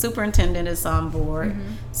 Superintendent is on board.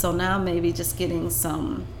 So now maybe just getting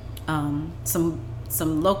some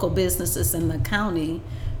local businesses in the county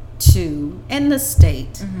and the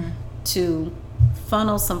state to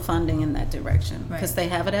funnel some funding in that direction, because they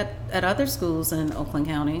have it at other schools in Oakland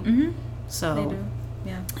County. So they do.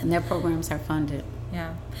 And their programs are funded.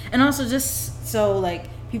 And also, just so like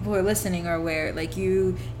people who are listening are aware, like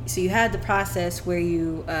you had the process where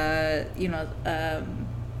you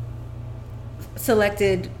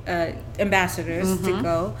selected ambassadors to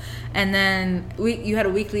go, and then you had a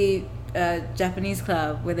weekly Japanese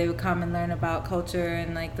club where they would come and learn about culture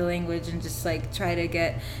and like the language and just like try to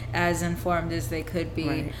get as informed as they could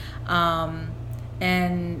be.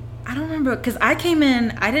 And I don't remember, because I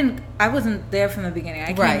wasn't there from the beginning.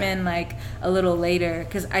 I came in like a little later,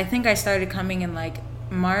 because I think I started coming in like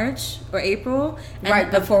March or April,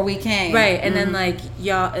 and before we came, and then like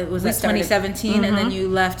it was like 2017, and then you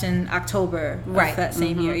left in October of that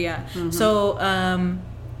same year. So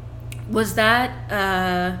was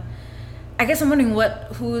that I guess I'm wondering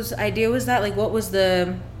whose idea was that? Like, what was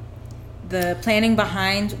the planning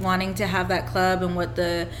behind wanting to have that club, and what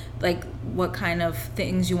kind of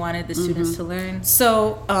things you wanted the students to learn?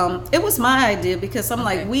 So it was my idea, because I'm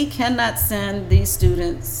like, we cannot send these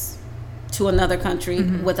students to another country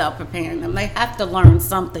without preparing them. They have to learn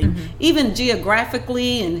something, even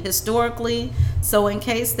geographically and historically. So in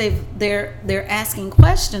case they're asking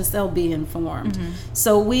questions, they'll be informed.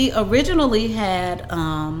 So we originally had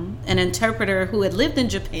an interpreter who had lived in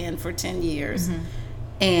Japan for 10 years.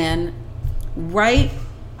 And right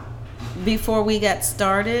before we got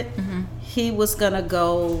started, he was going to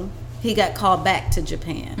go, he got called back to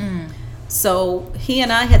Japan. So he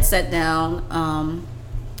and I had sat down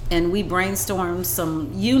and we brainstormed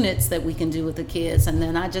some units that we can do with the kids, and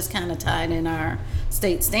then I just kind of tied in our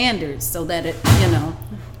state standards so that it,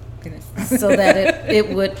 so that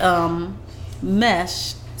it would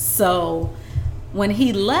mesh. So when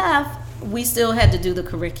he left, we still had to do the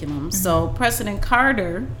curriculum. So President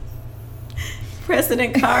Carter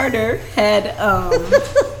had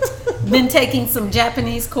been taking some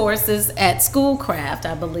Japanese courses at Schoolcraft,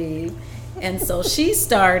 I believe, and so she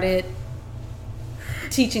started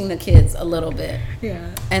teaching the kids a little bit.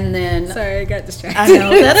 And then sorry, I got distracted. I know,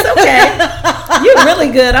 that's okay. You're really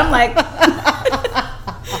good. I'm like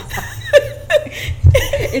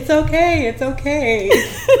It's okay. It's okay.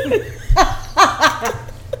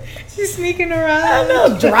 She's sneaking around. I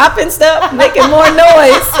know, dropping stuff, making more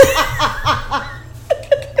noise.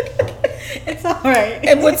 It's all right.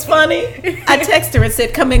 And what's funny, I texted her and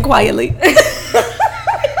said, come in quietly.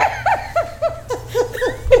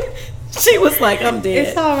 She was like, I'm dead.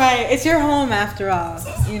 It's all right. It's your home after all.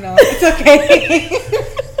 You know, it's okay.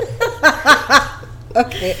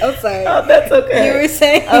 Okay, I'm sorry. Oh, that's okay. You were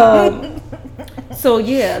saying?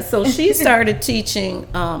 So she started teaching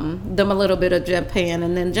them a little bit of Japan,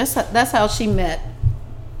 and then that's how she met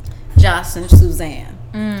Joss and Suzanne.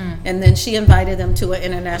 And then she invited them to an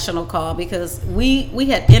international call, because we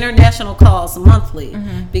had international calls monthly,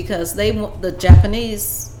 because the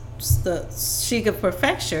Japanese, the Shiga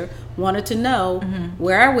Prefecture wanted to know,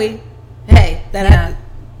 where are we? Hey,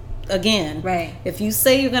 again, right. If you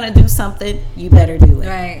say you're going to do something, you better do it.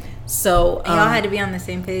 Right. So y'all had to be on the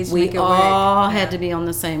same page to make it work. We all had to be on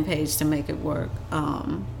the same page to make it work.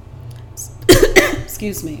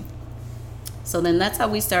 Excuse me. So then that's how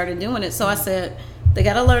we started doing it. So I said, they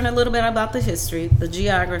got to learn a little bit about the history, the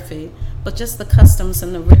geography, but just the customs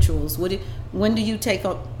and the rituals. When do you take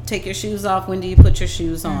your shoes off? When do you put your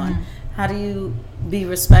shoes on? How do you be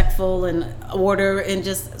respectful and order? And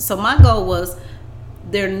just, so my goal was,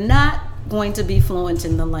 they're not going to be fluent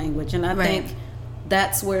in the language. And I think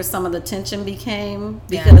that's where some of the tension became,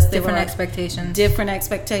 because there were expectations. Different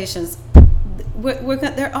expectations.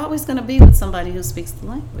 They're always going to be with somebody who speaks the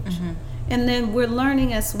language. And then we're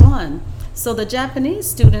learning as one. So the Japanese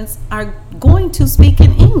students are going to speak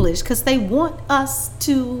in English because they want us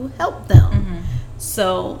to help them.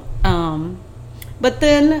 So, but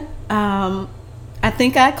then I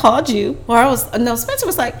think I called you, or Spencer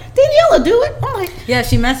was like, Daniela, do it. I'm like, yeah,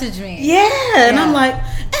 she messaged me. And I'm like,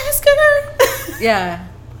 ask her. Yeah.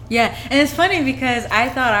 And it's funny because I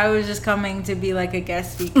thought I was just coming to be like a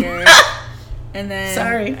guest speaker. And then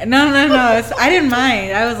sorry. No. I didn't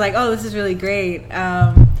mind. I was like, oh, this is really great.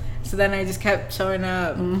 So then I just kept showing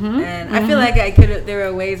up, and I feel like there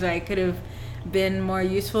were ways where I could have been more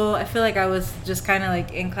useful. I feel like I was just kind of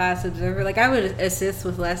like in class observer. Like I would assist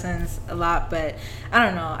with lessons a lot, but I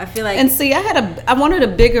don't know. I feel like, and see, I wanted a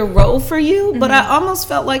bigger role for you, but I almost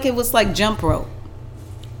felt like it was like jump rope,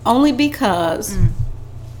 only because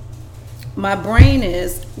my brain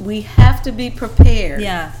is, we have to be prepared.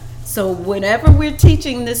 Yeah. So whenever we're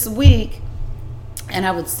teaching this week, and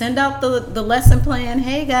I would send out the lesson plan.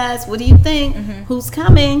 Hey guys, what do you think? Who's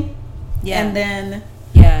coming? Yeah. And then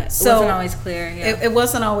it wasn't always clear. Yeah. It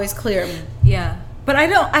wasn't always clear. Yeah. But I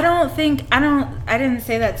didn't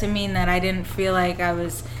say that to mean that I didn't feel like I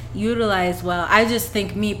was utilized well. I just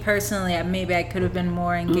think, me personally, maybe I could have been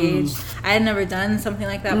more engaged. I had never done something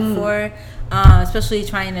like that before, especially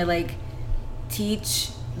trying to like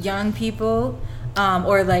teach young people.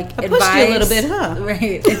 Or like I advise pushed you a little bit, huh?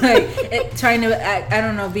 Right. Like trying to, I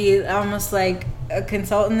don't know, be almost like a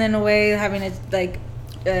consultant in a way, having to like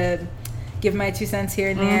give my 2 cents here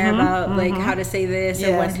and there about like how to say this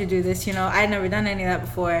or when to do this. You know, I had never done any of that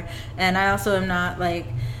before, and I also am not like,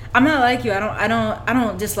 I'm not like you. I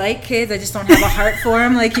don't dislike kids. I just don't have a heart for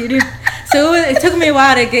them like you do. So it took me a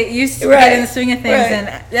while to get used to get in the swing of things,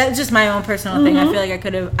 and that's just my own personal thing. I feel like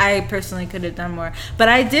I personally could have done more, but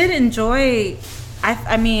I did enjoy.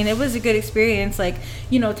 I mean, it was a good experience. Like,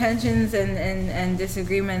 you know, tensions and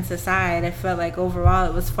disagreements aside, I felt like overall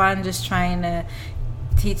it was fun just trying to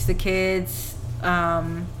teach the kids,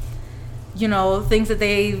 you know, things that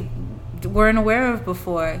they weren't aware of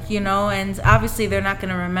before, you know, and obviously they're not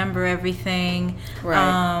going to remember everything.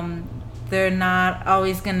 Right. They're not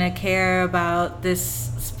always going to care about this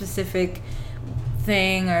specific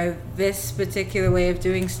thing or this particular way of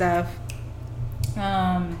doing stuff.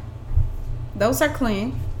 Those are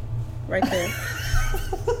clean, right there.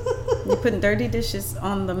 You're putting dirty dishes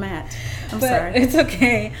on the mat. I'm sorry. It's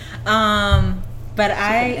okay. But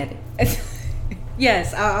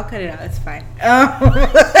yes, I'll cut it out. It's fine.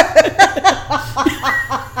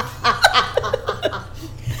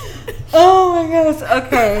 Oh my gosh.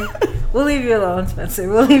 Okay. We'll leave you alone, Spencer.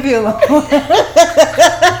 We'll leave you alone.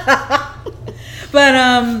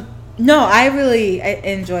 But no, I really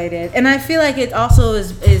enjoyed it, and I feel like it also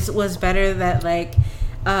was better that like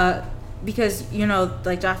because, you know,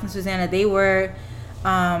 like Joss and Susanna, they were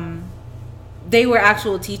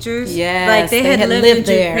actual teachers. Yes, like they had lived in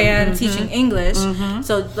Japan there. teaching English,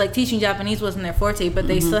 so like teaching Japanese wasn't their forte, but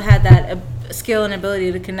they still had that skill and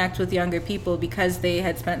ability to connect with younger people because they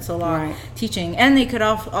had spent so long teaching, and they could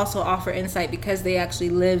also offer insight because they actually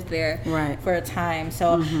lived there for a time.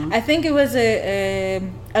 So I think it was a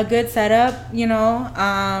good setup, you know,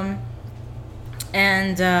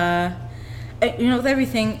 and with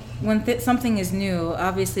everything, when something is new,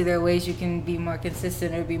 obviously there are ways you can be more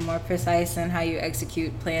consistent or be more precise in how you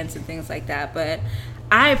execute plans and things like that. But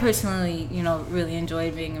I personally, really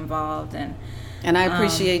enjoyed being involved, and I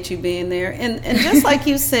appreciate you being there. And just like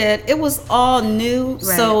you said, it was all new. Right.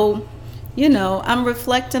 So, I'm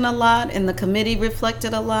reflecting a lot, and the committee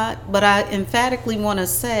reflected a lot. But I emphatically want to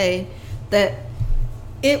say that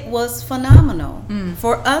it was phenomenal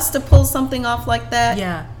for us to pull something off like that.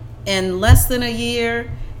 Yeah. In less than a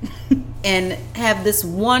year and have this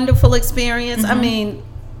wonderful experience. I mean,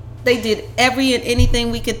 they did every and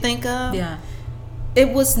anything we could think of. Yeah. It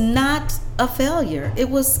was not a failure.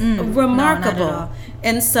 It was remarkable. No, not at all.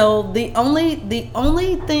 And so the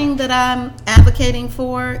only thing that I'm advocating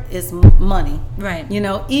for is money. Right.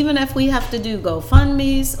 Even if we have to do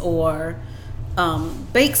GoFundMes or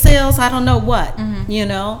bake sales, I don't know what,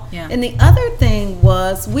 Yeah. And the other thing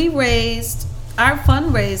was our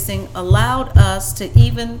fundraising allowed us to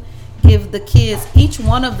even give the kids, each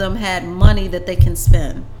one of them had money that they can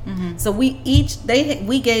spend. So we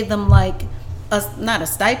gave them like not a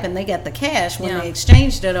stipend, they got the cash when they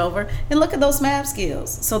exchanged it over. And look at those math skills.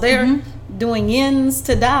 So they're doing yens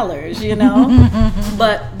to dollars,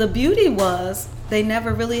 But the beauty was they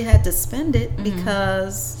never really had to spend it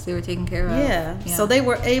because they were taken care of. Yeah. So they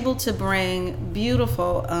were able to bring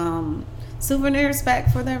beautiful souvenirs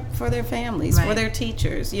back for their families, for their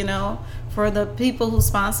teachers, for the people who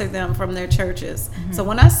sponsored them from their churches. So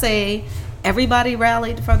when I say everybody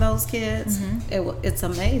rallied for those kids, it's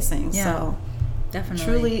amazing. Yeah, so definitely,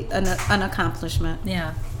 truly an accomplishment.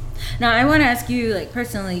 Yeah. Now I want to ask you, like,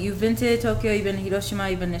 personally, you've been to Tokyo, you've been to Hiroshima,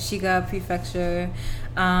 you've been to Shiga Prefecture.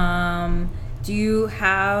 Do you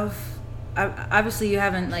have, obviously you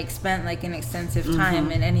haven't like spent like an extensive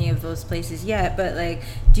time in any of those places yet, but like,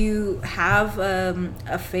 do you have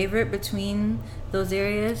a favorite between those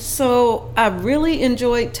areas? So I really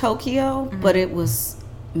enjoyed Tokyo, but it was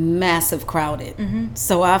massive crowded.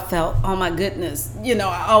 So I felt, oh my goodness,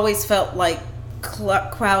 I always felt like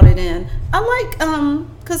crowded in. I like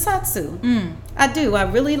Kusatsu. I do. I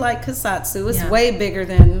really like Kusatsu. It's way bigger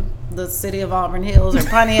than the city of Auburn Hills or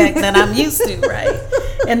Pontiac that I'm used to, right?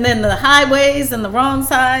 And then the highways and the wrong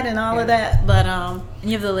side and all of that. But and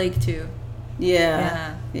you have the lake too.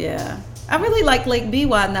 Yeah. I really like Lake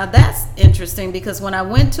Biwa. Now that's interesting because when I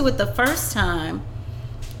went to it the first time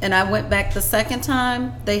and I went back the second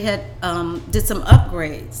time, they had did some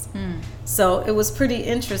upgrades. So it was pretty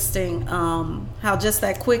interesting how just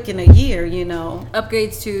that quick in a year,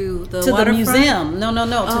 Upgrades to the museum. No,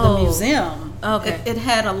 to the museum. Okay. It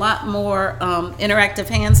had a lot more interactive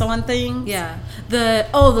hands-on things. Yeah. The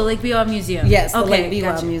Lake Biwa Museum. Yes, the Lake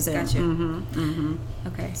Biwa Museum. Gotcha.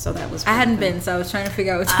 Okay. So that was. I hadn't been, so I was trying to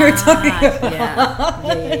figure out what you were talking about.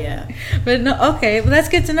 Yeah. But no, okay. Well, that's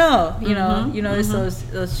good to know. You notice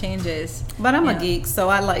those changes. But I'm a geek, so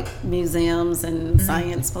I like museums and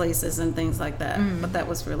science places and things like that. But that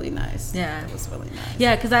was really nice. Yeah, it was really nice.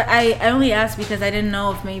 Yeah, because I only asked because I didn't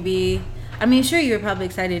know if maybe. I mean, sure, you were probably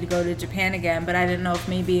excited to go to Japan again, but I didn't know if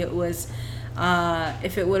maybe it was.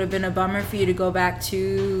 If it would have been a bummer for you to go back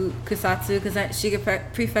to Kusatsu, because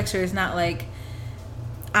Shiga Prefecture is not like.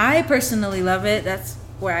 I personally love it. That's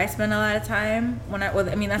where I spend a lot of time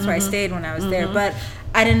that's where I stayed when I was there. But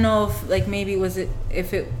I didn't know if like maybe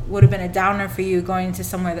if it would have been a downer for you going to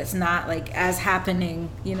somewhere that's not like as happening,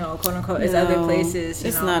 quote unquote, as other places.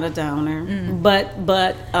 It's not a downer. But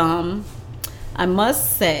I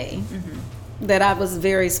must say that I was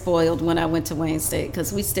very spoiled when I went to Wayne State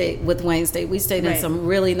because we stayed with Wayne State. We stayed in some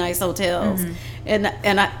really nice hotels,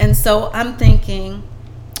 and so I'm thinking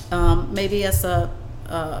maybe as a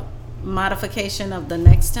modification of the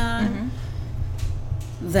next time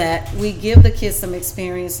that we give the kids some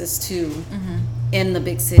experiences too in the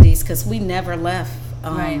big cities because we never left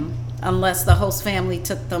unless the host family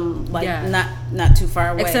took them not too far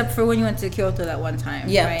away, except for when you went to Kyoto that one time.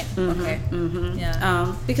 Right? Okay.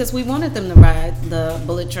 Because we wanted them to ride the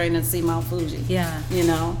bullet train and see Mount Fuji.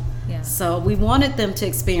 So we wanted them to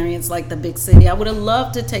experience like the big city. I would have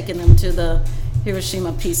loved to taken them to the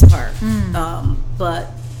Hiroshima Peace Park, but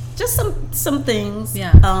just some things.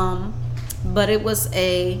 But it was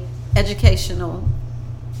a educational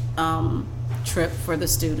trip for the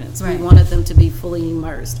students. We wanted them to be fully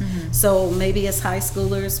immersed. So maybe as high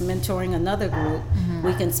schoolers mentoring another group,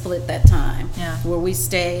 we can split that time where we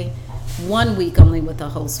stay 1 week only with the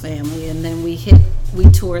host family, and then we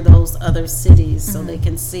tour those other cities so they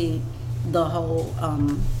can see the whole.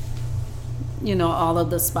 All of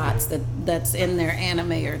the spots that's in their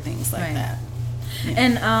anime or things like that.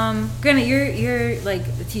 And granted, you're like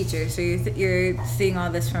the teacher, so you're seeing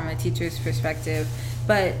all this from a teacher's perspective.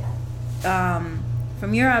 But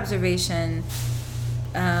from your observation,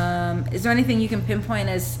 is there anything you can pinpoint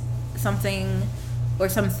as something or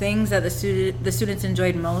some things that the students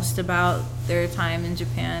enjoyed most about their time in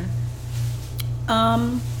Japan?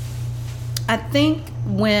 I think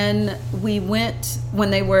when they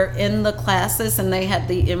were in the classes and they had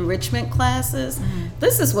the enrichment classes,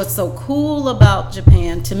 this is what's so cool about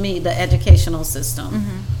Japan to me, the educational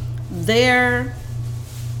system. Their,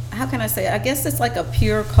 how can I say, I guess it's like a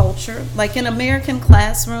pure culture. Like in American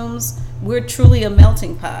classrooms, we're truly a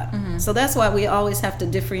melting pot. So that's why we always have to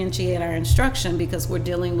differentiate our instruction, because we're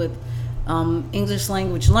dealing with English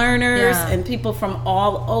language learners and people from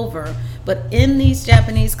all over. But in these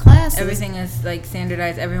Japanese classes, everything is like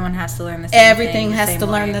standardized. Everyone has to learn the same everything thing. Has to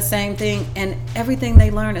learn the same thing, and everything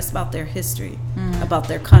they learn is about their history, about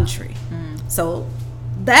their country. So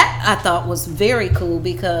that I thought was very cool,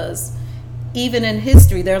 because even in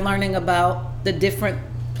history, they're learning about the different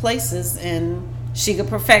places in Shiga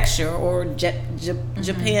Prefecture or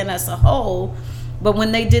Japan as a whole. But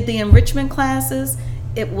when they did the enrichment classes,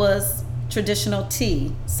 it was traditional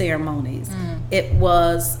tea ceremonies. It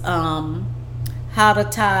was how to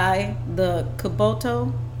tie the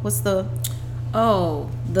kabuto. What's the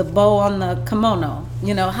bow on the kimono?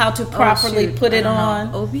 You know, how to properly put it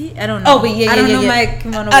on. Obi? I don't know. Obi, yeah, I don't know my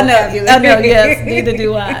kimono vocabulary. I know, yes, neither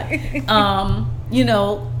do I. You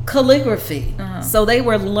know, calligraphy. So they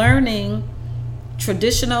were learning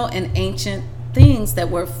traditional and ancient things that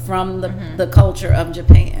were from the culture of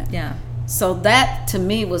Japan. Yeah. So that to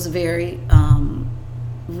me was very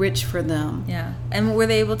rich for them. Yeah. And were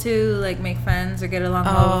they able to like make friends or get along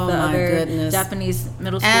well with the other Japanese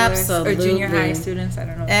middle schoolers or junior high students? I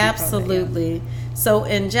don't know. Absolutely. So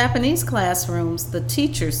in Japanese classrooms, the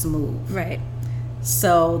teachers move. Right.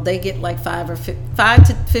 So they get like 5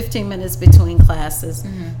 to 15 minutes between classes.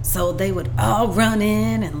 So they would all run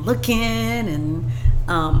in and look in, and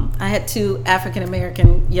I had 2 African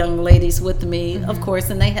American young ladies with me, of course,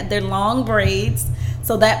 and they had their long braids.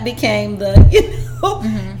 So that became the,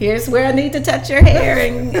 here's where I need to touch your hair,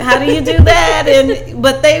 and how do you do that?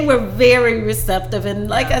 But they were very receptive, and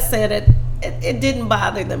like I said, it didn't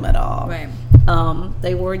bother them at all. Right.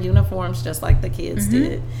 They wore uniforms just like the kids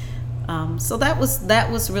did. So that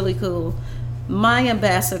was really cool. My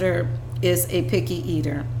ambassador is a picky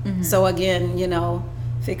eater. So again, you know,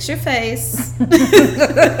 fix your face. And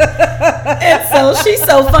so she's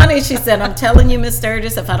so funny. She said, I'm telling you, Miss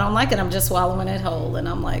Sturgis, if I don't like it, I'm just swallowing it whole. And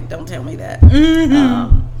I'm like, don't tell me that.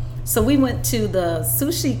 So we went to the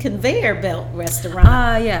sushi conveyor belt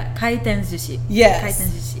restaurant. Yeah. Kaiten sushi. Yes. Kaiten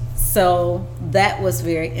sushi. So that was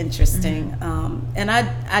very interesting. And I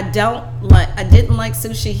didn't like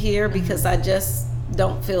sushi here because I just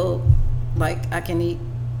don't feel like I can eat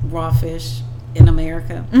raw fish in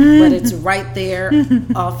America. But it's right there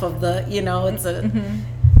off of the, you know, it's a,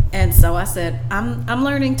 and so I said, I'm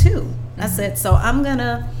learning too. I said, so I'm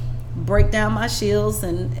gonna break down my shields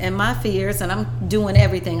and my fears, and I'm doing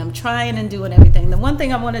everything. I'm trying and doing everything. The one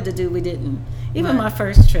thing I wanted to do, we didn't. Even my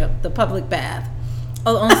first trip, the public bath.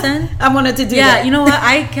 Oh, onsen? I wanted to do that. Yeah, you know what?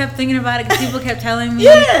 I kept thinking about it because people kept telling me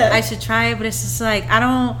I should try it, but it's just like, I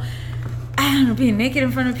don't know, being naked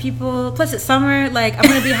in front of people. Plus, it's summer. Like, I'm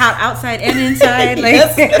going to be hot outside and inside. Like,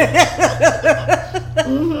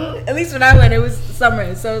 at least when I went, it was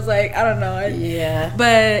summer. So it was like, I don't know.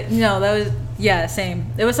 But, you know, that was, same.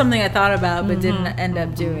 It was something I thought about, but didn't end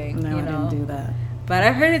up doing. No, you know? I didn't do that. But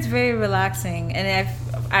I've heard it's very relaxing, and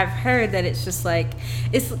I've heard that it's just like,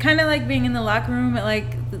 it's kind of like being in the locker room at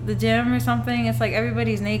like the gym or something. It's like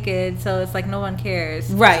everybody's naked, so it's like no one cares.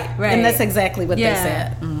 Right. And that's exactly what they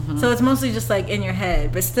said. So it's mostly just like in your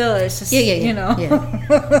head, but still it's just, you know.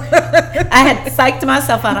 I had psyched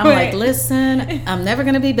myself out. I'm like, listen, I'm never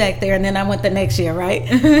going to be back there. And then I went the next year, right?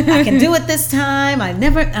 I can do it this time. I'm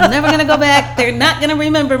never going to go back. They're not going to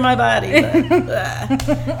remember my body. But,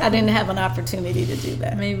 I didn't have an opportunity to do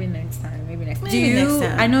that. Maybe next time. Next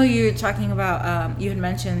time. I know you're talking about, you had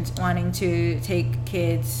mentioned wanting to take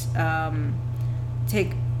kids,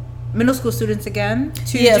 take middle school students again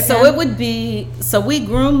to Japan? So it would be, so we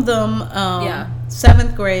groomed them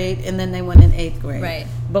 7th grade, and then they went in 8th grade. Right.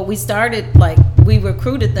 But we started, we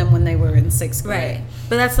recruited them when they were in 6th grade. Right.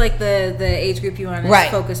 But that's like the age group you want to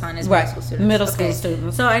focus on is middle school students. Middle school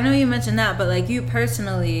students. So I know you mentioned that, but like you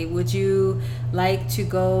personally, would you like to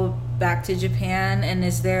go back to Japan? And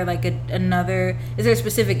is there like is there a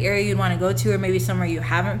specific area you'd want to go to, or maybe somewhere you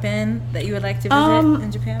haven't been that you would like to visit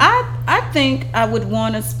in Japan? I think I would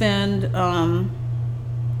want to spend, I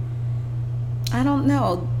don't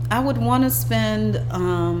know. I would want to spend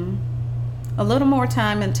a little more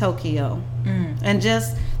time in Tokyo. And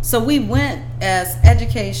just so we went as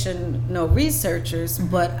educational researchers,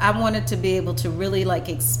 but I wanted to be able to really like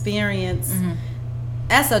experience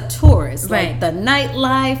as a tourist, like the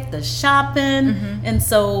nightlife, the shopping. And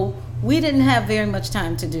so we didn't have very much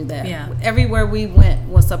time to do that. Everywhere we went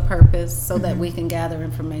was a purpose so that we can gather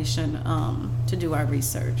information to do our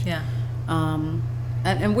research.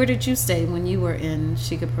 And where did you stay when you were in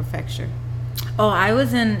Shiga Prefecture? Oh, I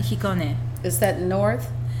was in Hikone. Is that north?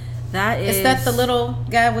 That is that the little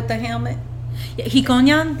guy with the helmet? Yeah,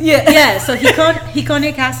 Hikonyan? Yeah. So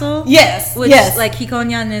Hikone Castle? Yes. Which like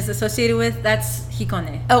Hikonyan is associated with, that's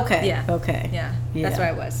Hikone. Okay. Yeah. Okay. Yeah. That's where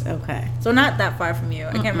I was. Okay. So not that far from you.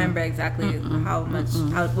 I can't remember exactly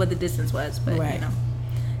what the distance was, but you know.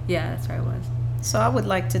 Yeah, that's where I was. So I would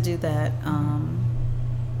like to do that.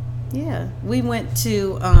 We went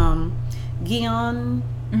to Gion,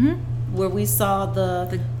 where we saw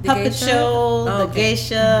the puppet geisha? show, Oh, the okay.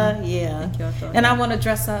 geisha, In Kyoto, and I want to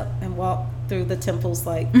dress up and walk through the temples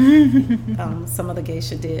like some of the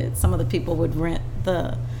geisha did. Some of the people would rent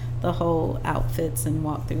the whole outfits and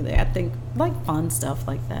walk through there. I think like fun stuff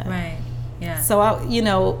like that. Right. Yeah. So I,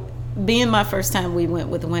 being my first time we went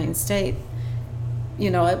with Wayne State,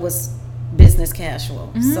 it was business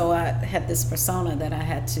casual. So I had this persona that I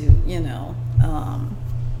had to,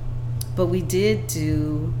 but we did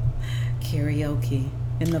do karaoke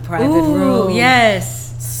in the private room. Yes.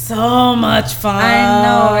 So much fun. I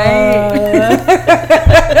know,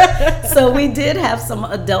 right? So we did have some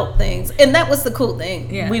adult things, and that was the cool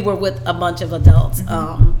thing. Yeah. We were with a bunch of adults.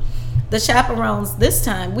 The chaperones this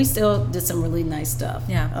time, we still did some really nice stuff.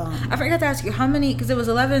 Yeah. I forgot to ask you how many, because it was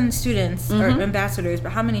 11 students or ambassadors,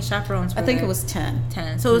 but how many chaperones were I think there? it was 10.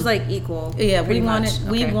 10. So it was like equal. Yeah, we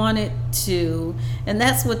wanted to, and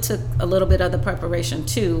that's what took a little bit of the preparation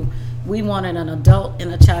too. We wanted an adult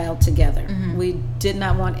and a child together. We did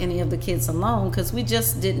not want any of the kids alone because we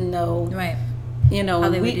just didn't know, right? How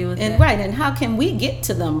they would deal with it. Right, and how can we get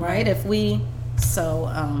to them, right? If we,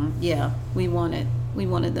 we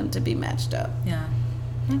wanted them to be matched up. Yeah.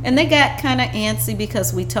 And they got kind of antsy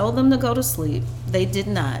because we told them to go to sleep. They did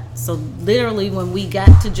not. So literally when we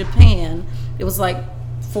got to Japan, it was like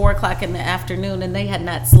 4 o'clock in the afternoon and they had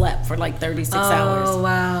not slept for like 36 hours. Oh,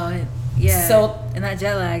 wow. Yeah. So, and that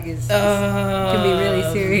jet lag can be really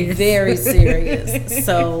serious. Very serious.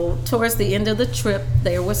 So towards the end of the trip,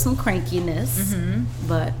 there was some crankiness,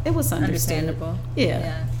 but it was Understandable.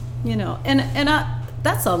 Yeah. And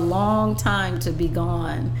that's a long time to be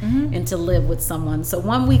gone and to live with someone. So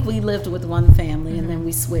 1 week we lived with one family and then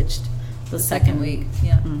we switched the second week.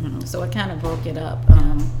 Yeah. So it kind of broke it up.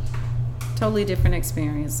 Totally different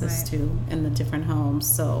experiences too in the different homes.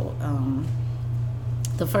 So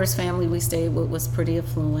the first family we stayed with was pretty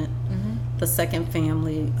affluent. The second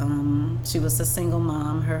family, she was a single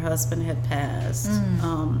mom. Her husband had passed.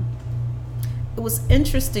 It was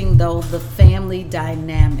interesting though, the family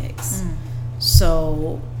dynamics.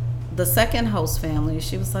 So the second host family,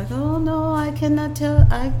 she was like, "Oh no, I cannot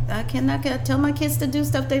tell my kids to do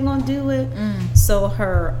stuff. They won't do it." So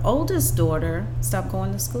her oldest daughter stopped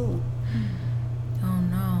going to school. Oh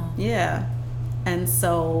no. Yeah. And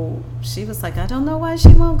so she was like, "I don't know why she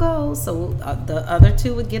won't go." So the other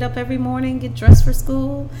two would get up every morning, get dressed for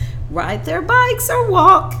school, ride their bikes or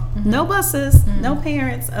walk. No buses, no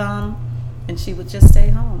parents. And she would just stay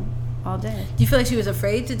home all day. Do you feel like she was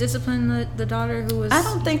afraid to discipline the daughter who was... I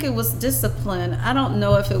don't think it was discipline. I don't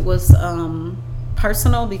know if it was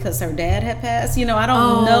personal because her dad had passed. I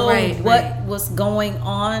don't know what was going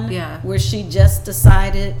on where she just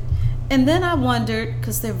decided. And then I wondered,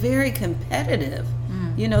 because they're very competitive.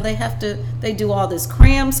 They do all this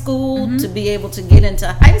cram school to be able to get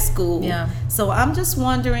into high school. Yeah. So I'm just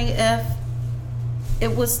wondering if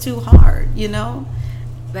it was too hard,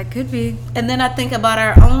 That could be. And then I think about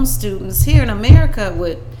our own students here in America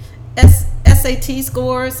with SAT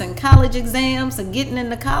scores and college exams and getting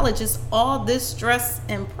into college. It's all this stress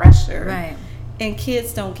and pressure. Right. And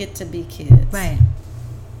kids don't get to be kids. Right.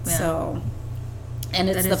 Yeah. So, and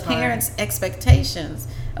it's That the is parents' hard. expectations.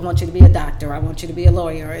 I want you to be a doctor. I want you to be a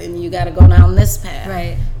lawyer. And you got to go down this path.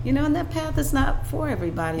 Right. And that path is not for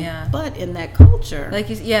everybody. Yeah. But in that culture,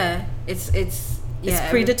 it's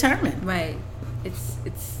predetermined. Right.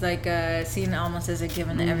 It's like seen almost as a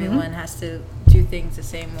given that everyone has to do things the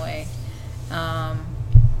same way. And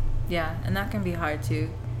that can be hard too.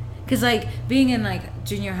 Because being in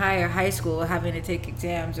junior high or high school, having to take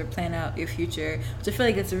exams or plan out your future, which I feel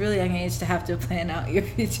like it's a really young age to have to plan out your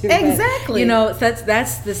future. Exactly. But,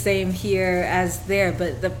 that's the same here as there,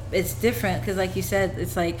 but it's different because, like you said,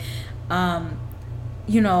 it's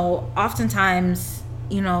oftentimes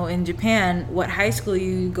in Japan, what high school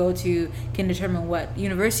you go to can determine what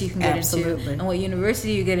university you can get Absolutely. into, and what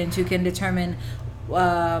university you get into can determine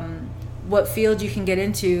what field you can get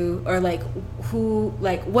into, or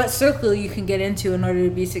what circle you can get into in order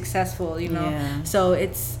to be successful. Yeah. So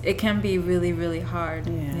it can be really, really hard.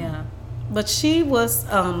 Yeah. But she was,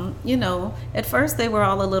 at first they were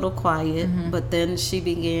all a little quiet, but then she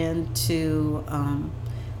began to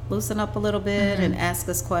loosen up a little bit and ask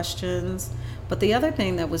us questions. But the other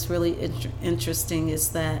thing that was really interesting is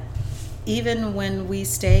that even when we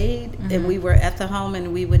stayed and we were at the home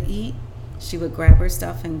and we would eat, she would grab her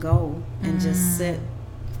stuff and go and just sit.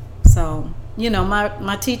 So,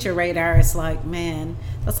 my teacher radar is like, man,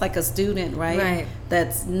 that's like a student, right?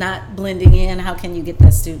 That's not blending in. How can you get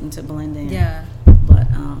that student to blend in? Yeah. But,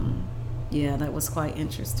 that was quite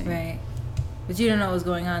interesting. Right. But you didn't know what was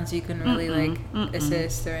going on, so you couldn't really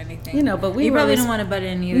assist or anything. But you probably didn't want to butt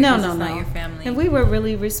in either. No, it's not your family. And we were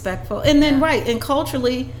really respectful. And then and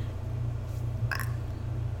culturally,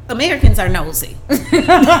 Americans are nosy.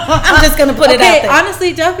 I'm just gonna put it out there.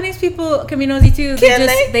 Honestly, Japanese people can be nosy too.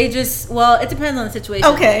 They just it depends on the situation.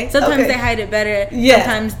 Okay. Sometimes they hide it better. Yeah.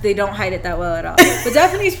 Sometimes they don't hide it that well at all. But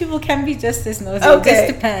Japanese people can be just as nosy. It just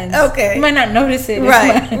depends. Okay. You might not notice it.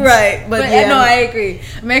 Right. Right. But no, I agree.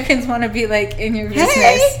 Americans want to be like in your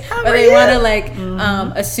business, how but are they you?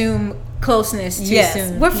 want to assume closeness too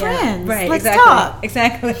soon. We're friends. Right. Let's exactly. talk.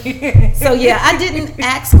 Exactly. So I didn't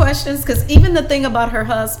ask questions, because even the thing about her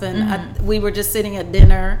husband, we were just sitting at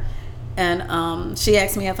dinner, and she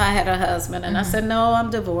asked me if I had a husband, and I said no,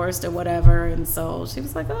 I'm divorced or whatever. And so she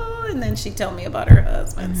was like, oh, and then she told me about her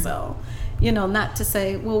husband. So not to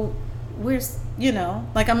say, well, where's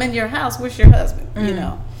like, I'm in your house, where's your husband?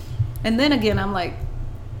 And then again, I'm like,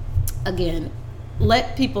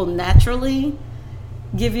 let people naturally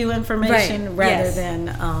give you information rather than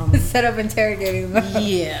instead of interrogating them.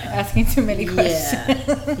 Asking too many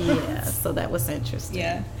questions. So that was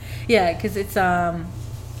interesting. Because it's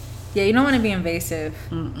you don't want to be invasive.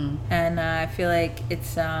 And I feel like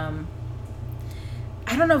it's I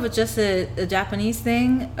don't know if it's just a Japanese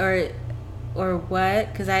thing or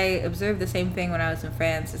what, because I observed the same thing when I was in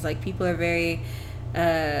France. It's like people are very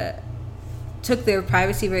took their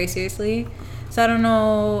privacy very seriously. So I don't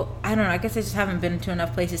know. I guess I just haven't been to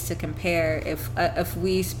enough places to compare if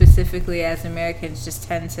we specifically as Americans just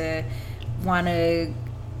tend to want to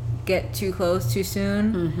get too close too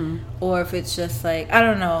soon, or if it's just like, I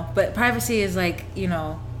don't know. But privacy is like,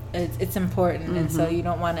 it's important, and so you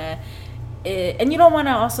don't want to, and you don't want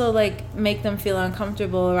to also like make them feel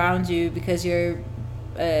uncomfortable around you because you're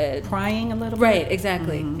prying a little bit. Right,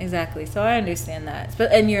 exactly. So I understand that.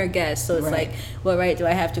 And you're a guest, so it's like, what right do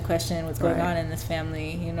I have to question what's going on in this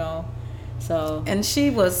family, So. And she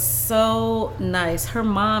was so nice. Her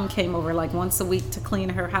mom came over like once a week to clean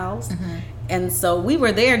her house. And so we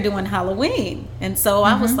were there doing Halloween. And so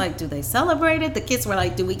I was like, do they celebrate it? The kids were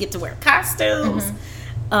like, do we get to wear costumes?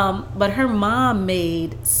 But her mom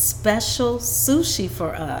made special sushi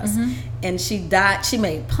for us. And she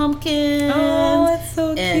made pumpkins that's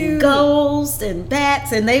so and cute. ghosts and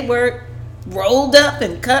bats, and they were rolled up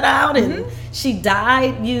and cut out, and she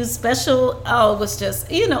used special, it was just,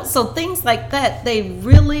 so things like that, they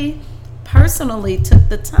really personally took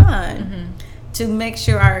the time to make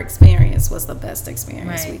sure our experience was the best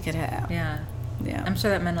experience we could have. Yeah. I'm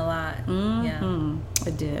sure that meant a lot. Yeah.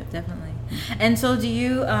 It did. Definitely. And so do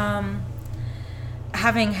you,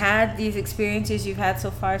 having had these experiences you've had so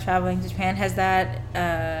far traveling to Japan, has that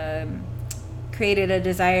created a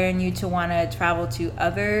desire in you to want to travel to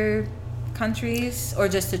other countries, or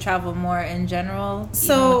just to travel more in general?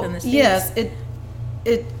 So even within the States?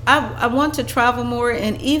 Yes, I want to travel more,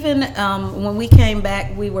 and even when we came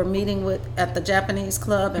back, we were meeting at the Japanese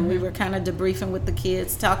club, and we were kind of debriefing with the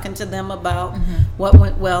kids, talking to them about what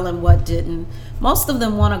went well and what didn't. Most of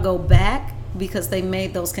them want to go back because they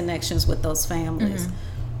made those connections with those families.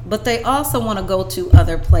 But they also want to go to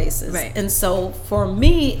other places. Right. And so for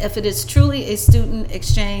me, if it is truly a student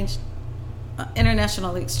exchange,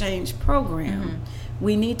 international exchange program,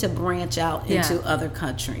 we need to branch out into other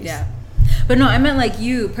countries. Yeah. But no, I meant like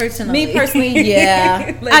you personally. Me personally,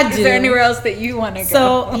 yeah. Like, I do. Is there anywhere else that you want to go?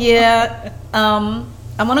 So, yeah.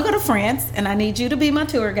 I want to go to France, and I need you to be my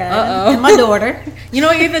tour guide and my daughter. You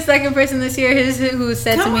know, you're the second person this year who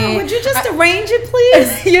said Come to me, on, would you just arrange it,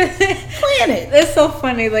 please? Plan it. It's so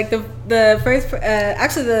funny. Like the first,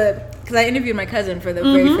 because I interviewed my cousin for the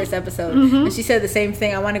very first episode, and she said the same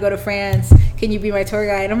thing. I want to go to France. Can you be my tour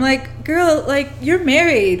guide? I'm like, girl, like, you're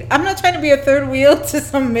married. I'm not trying to be a third wheel to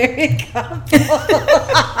some married couple.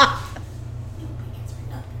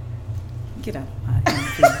 Get out.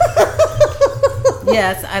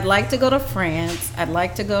 Yes, I'd like to go to France. I'd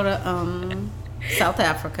like to go to South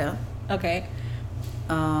Africa. Okay.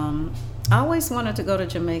 I always wanted to go to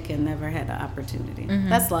Jamaica and never had the opportunity.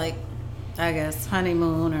 That's like, I guess,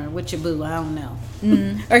 honeymoon or with your boo. I don't know.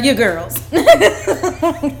 Or your girls.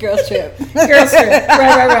 Girls trip. Girls trip.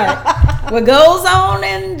 Right. What goes on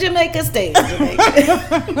in Jamaica stays in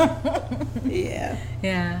Jamaica. Yeah.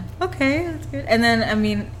 Yeah. Okay, that's good. And then, I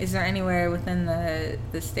mean, is there anywhere within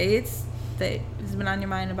the States that has been on your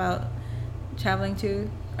mind about traveling to,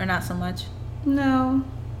 or not so much? No,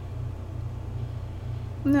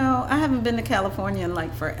 I haven't been to California in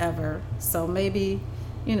like forever. So maybe,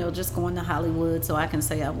 just going to Hollywood so I can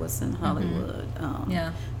say I was in Hollywood.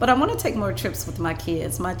 Yeah. But I want to take more trips with my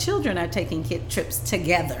kids. My children are taking trips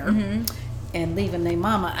together and leaving their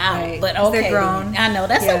mama out. Right. But okay, they're grown. I know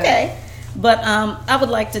that's okay. But I would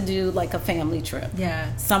like to do like a family trip.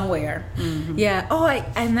 Yeah. Somewhere. Yeah. Oh,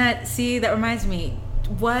 that reminds me.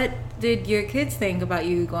 What did your kids think about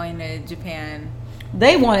you going to Japan?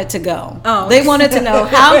 They wanted to go. Oh. They wanted to know,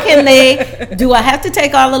 how can do I have to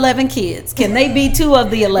take all 11 kids? Can they be 2 of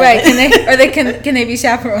the 11? Right. Can they be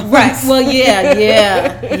chaperones? Right. Well,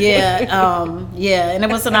 yeah. And it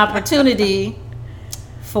was an opportunity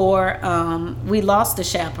for, we lost a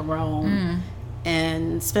chaperone.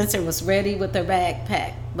 And Spencer was ready with their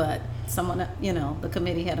backpack, but someone, the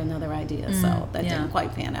committee had another idea, so that didn't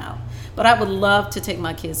quite pan out. But I would love to take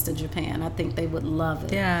my kids to Japan. I think they would love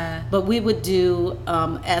it. Yeah. But we would do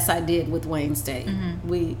as I did with Wayne State.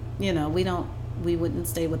 We wouldn't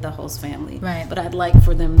stay with the host family. Right. But I'd like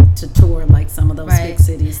for them to tour like some of those big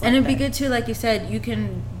cities. And it'd be good too, like you said, you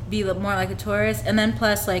can be more like a tourist, and then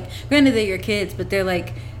plus, like, granted they're your kids, but they're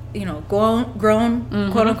like, grown,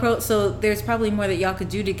 quote unquote. So there's probably more that y'all could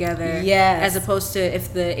do together. Yes. As opposed to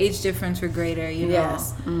if the age difference were greater,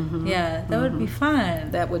 Yes. Yeah, that would be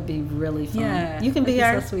fun. That would be really fun. Yeah. You can be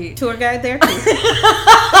our so sweet. tour guide there too.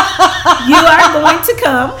 You are going to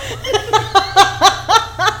come.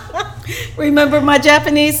 Remember, my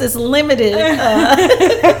Japanese is limited. I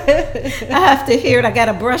have to hear it. I got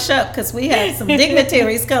to brush up because we have some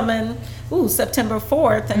dignitaries coming. September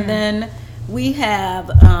 4th, and then we have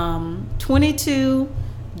 22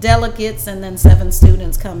 delegates and then 7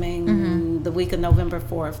 students coming the week of November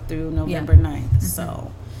 4th through November 9th.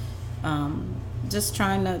 So just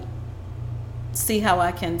trying to see how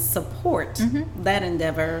I can support that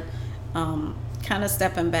endeavor, kind of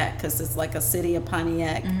stepping back because it's like a City of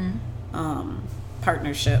Pontiac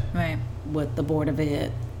partnership with the Board of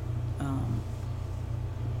Ed,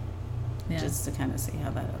 just to kind of see how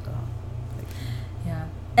that'll go. Yeah.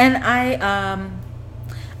 And I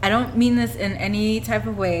don't mean this in any type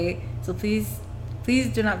of way, so please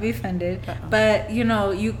do not be offended. But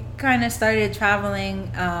you kind of started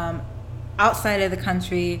traveling outside of the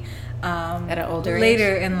country at an older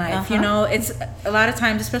later age. In life. It's a lot of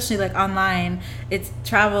times, especially like online,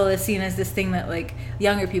 travel is seen as this thing that like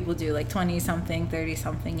younger people do, like 20 something, 30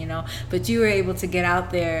 something, but you were able to get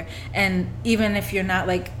out there, and even if you're not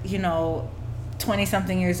like 20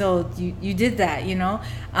 something years old, you did that.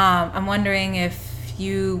 I'm wondering if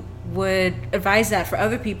you would advise that for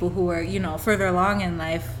other people who are further along in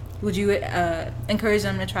life. Would you encourage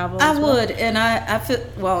them to travel? I would, and I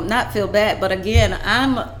feel, not feel bad, but again,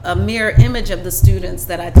 I'm a mirror image of the students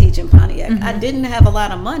that I teach in Pontiac. I didn't have a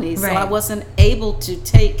lot of money, so I wasn't able to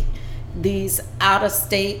take these out of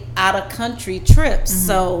state, out of country trips.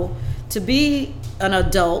 So to be an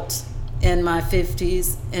adult in my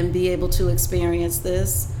 50s and be able to experience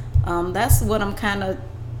this, that's what I'm kind of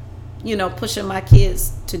pushing my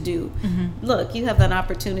kids to do. Look, you have an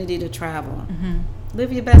opportunity to travel.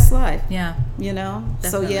 Live your best life.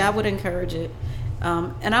 So I would encourage it,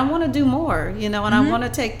 and I want to do more, and I want to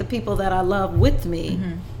take the people that I love with me.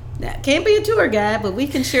 That can't be a tour guide, but we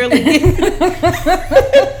can surely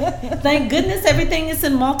thank goodness everything is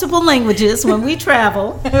in multiple languages when we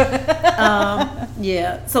travel. So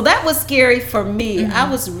that was scary for me. I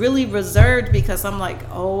was really reserved because I'm like,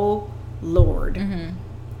 oh Lord,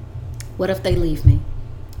 what if they leave me?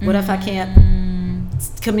 What if I can't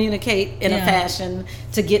communicate in a fashion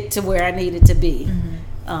to get to where I needed to be?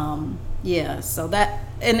 So that,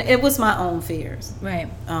 and it was my own fears,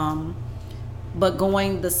 but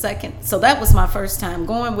going so that was my first time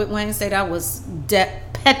going with Wayne State. I was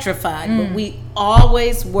petrified, but we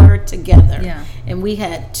always were together, and we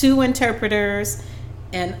had 2 interpreters,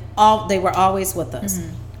 and they were always with us.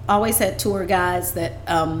 Always had tour guides that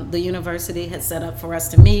the university had set up for us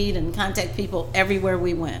to meet and contact people everywhere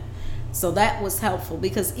we went. So that was helpful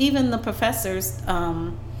because even the professors,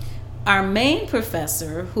 our main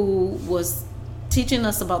professor who was teaching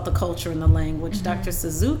us about the culture and the language, Dr.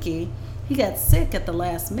 Suzuki, he got sick at the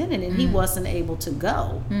last minute and he wasn't able to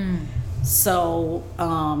go. So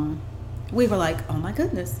we were like, oh my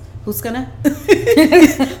goodness, who's gonna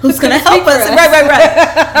help us?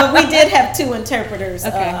 Right. But we did have 2 interpreters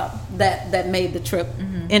that made the trip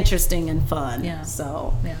interesting and fun. Yeah.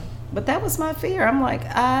 So, but that was my fear. I'm like,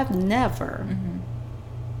 I've never,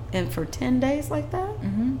 and for 10 days like that.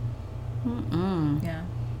 Yeah.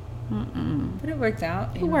 But it worked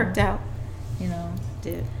out. It worked out. You know, It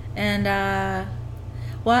did. and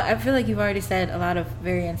well, I feel like you've already said a lot of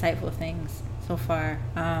very insightful things so far.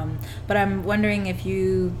 But I'm wondering if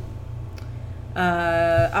you,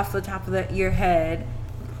 off the top of your head,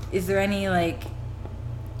 is there any like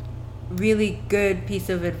really good piece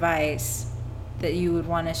of advice that you would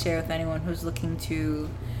want to share with anyone who's looking to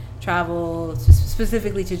travel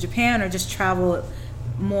specifically to Japan or just travel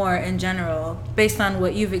more in general based on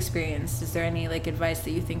what you've experienced? Is there any like advice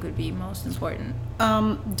that you think would be most important?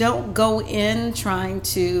 Don't go in trying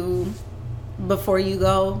to, before you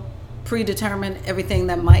go, predetermine everything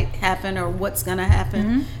that might happen or what's going to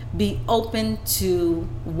happen. Be open to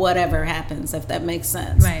whatever happens, if that makes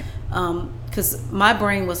sense. Right. Because my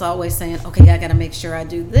brain was always saying, okay, I got to make sure I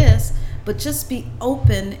do this, but just be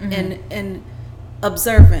open and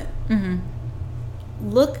observant.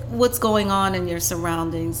 Look what's going on in your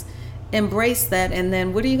surroundings, embrace that, and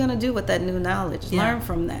then what are you going to do with that new knowledge? Learn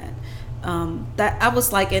from that. That I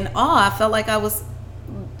was like in awe. I felt like I was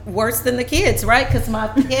worse than the kids, right? Because my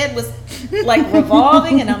head was like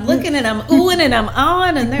revolving, and I'm looking, and I'm oohing, and I'm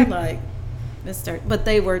on, and they're like, Mr. But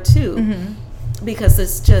they were too, because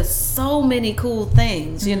it's just so many cool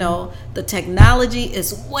things. You know, the technology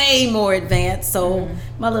is way more advanced. So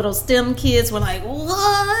my little STEM kids were like,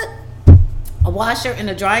 what? A washer and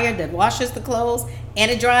a dryer that washes the clothes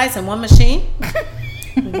and it dries in one machine?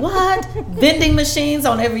 What? Vending machines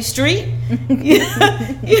on every street? You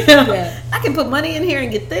know, I can put money in here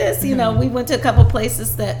and get this. You know, we went to a couple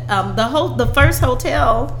places that the first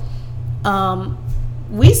hotel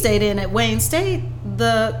we stayed in at Wayne State,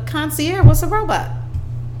 the concierge was a robot.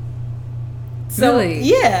 So, really?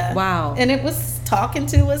 Yeah. Wow. And it was talking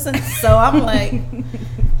to us, and so I'm like,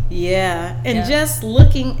 yeah. And just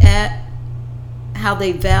looking at how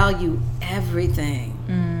they value everything.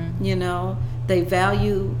 You know, they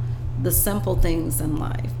value the simple things in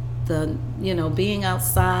life. The, you know, being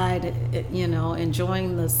outside, you know,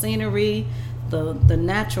 enjoying the scenery, the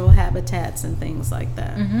natural habitats and things like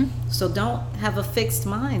that. So don't have a fixed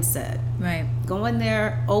mindset. Right. Go in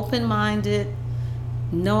there open-minded,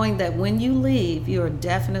 knowing that when you leave, you're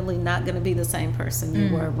definitely not going to be the same person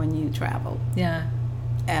you were when you traveled. Yeah.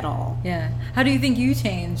 At all. Yeah. How do you think you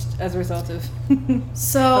changed as a result of?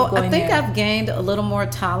 So of I think there? I've gained a little more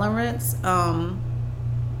tolerance,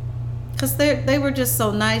 because they were just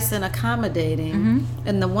so nice and accommodating.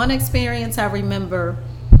 And the one experience I remember,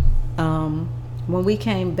 when we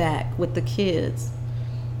came back with the kids,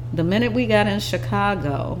 the minute we got in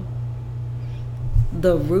Chicago,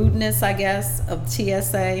 the rudeness, I guess, of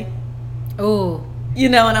TSA. Oh. You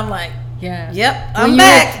know, and I'm like, yeah. Yep, I'm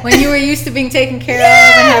back. When you were used to being taken care of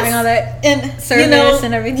and having all that and service, you know,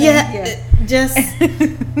 and everything. Yeah. Just,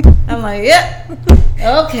 I'm like, yep.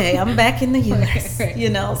 Okay, I'm back in the U.S. Right. You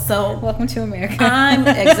know, so welcome to America. I'm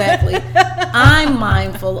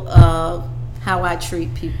mindful of how I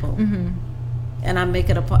treat people, and I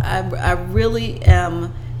make it a point. I really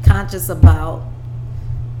am conscious about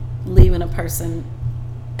leaving a person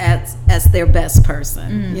as their best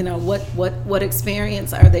person. You know, what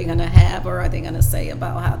experience are they going to have, or are they going to say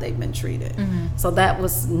about how they've been treated? So that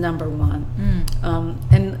was number one.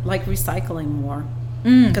 And like recycling more,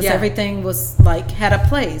 because everything was like had a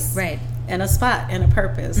place, right, and a spot and a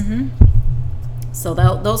purpose. So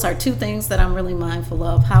those are two things that I'm really mindful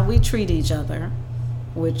of: how we treat each other,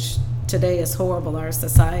 which today is horrible. Our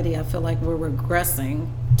society, I feel like we're regressing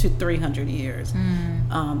to 300 years,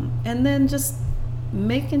 and then just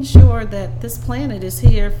making sure that this planet is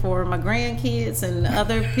here for my grandkids and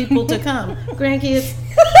other people to come. Grandkids.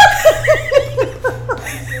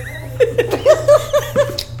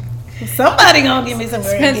 Somebody gonna give me some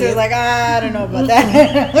grandkids. Spencer's like, I don't know about that.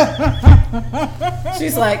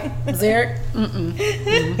 She's like, Zarek.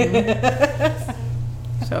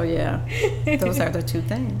 So yeah, those are the two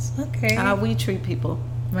things. Okay. How we treat people.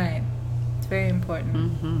 Right. It's very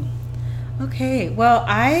important. Okay. Well,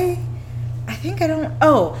 I think I don't.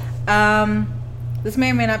 This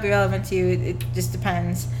may or may not be relevant to you. It just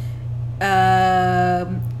depends.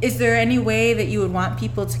 Is there any way that you would want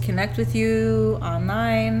people to connect with you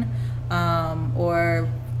online, or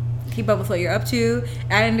keep up with what you're up to?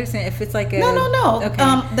 I understand if it's like a No.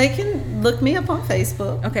 Okay. They can look me up on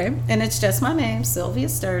Facebook. Okay. And it's just my name, Sylvia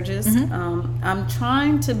Sturgis. Mm-hmm. I'm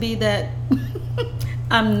trying to be that.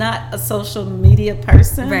 I'm not a social media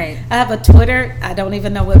person. Right. I have a Twitter. I don't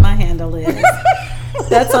even know what my handle is.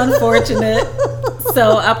 That's unfortunate.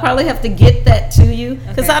 So I'll probably have to get that to you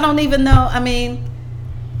because Okay. I don't even know. I mean,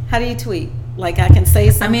 how do you tweet? Like I can say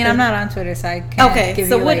something. I mean, I'm not on Twitter, so I can't Okay, give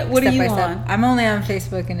so you what- like what are step you by step. on? I'm only on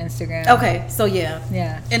Facebook and Instagram. Okay, so yeah.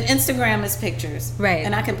 Yeah. And Instagram is pictures. Right.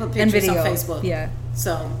 And I can put And pictures on video. Facebook. Yeah.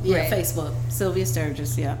 So, yeah, Right. Facebook. Sylvia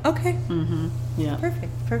Sturgis, yeah. Okay. Yeah.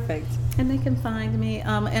 Perfect. And they can find me.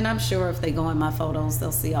 And I'm sure if they go in my photos,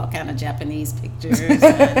 they'll see all kind of Japanese pictures,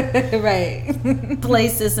 Right.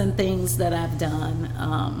 places and things that I've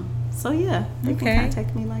done. So yeah, they Okay. can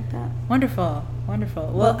contact me like that. Wonderful.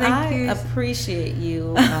 Well, Well, thank I you. appreciate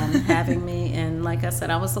you having me. And like I said,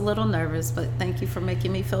 I was a little nervous, but thank you for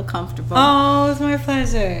making me feel comfortable. Oh, it's my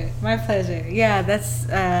pleasure. Yeah, that's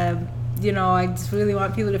I just really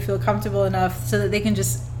want people to feel comfortable enough so that they can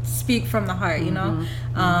just speak from the heart, you know.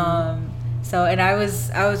 So, and I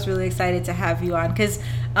was really excited to have you on because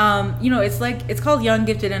it's called Young,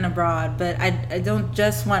 Gifted, and Abroad, but I don't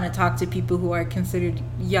just want to talk to people who are considered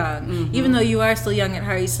young, even though you are still young at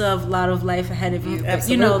heart. You still have a lot of life ahead of you. But,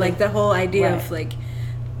 Absolutely. like the whole idea Right. of like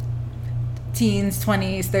teens,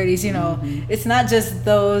 20s, 30s, it's not just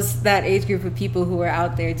that age group of people who are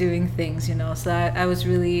out there doing things, so I was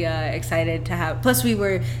really excited to have, plus we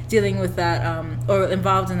were dealing with that or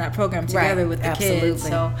involved in that program together Right. with the Absolutely. kids,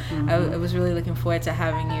 so I was really looking forward to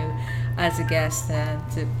having you as a guest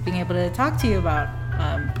to being able to talk to you about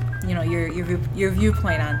your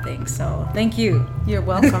viewpoint on things. So thank you. You're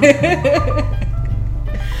welcome.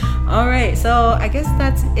 All right, so I guess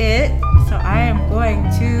that's it. So I am going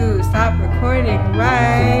to stop recording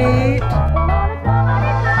right.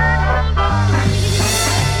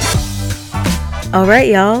 All right,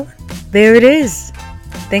 y'all. There it is.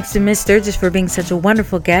 Thanks to Miss Sturgis for being such a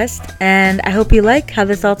wonderful guest, and I hope you like how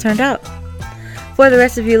this all turned out. For the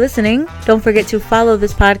rest of you listening, don't forget to follow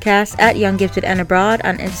this podcast at Young, Gifted, and Abroad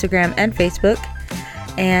on Instagram and Facebook.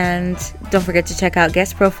 And don't forget to check out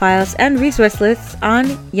guest profiles and resource lists on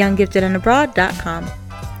younggiftedandabroad.com.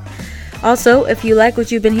 Also, if you like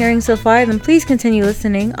what you've been hearing so far, then please continue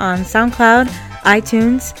listening on SoundCloud,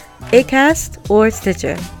 iTunes, Acast, or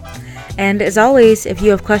Stitcher. And as always, if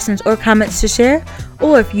you have questions or comments to share,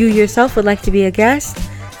 or if you yourself would like to be a guest,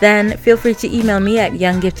 then feel free to email me at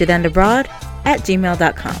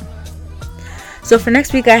younggiftedandabroad@gmail.com. So for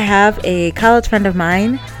next week, I have a college friend of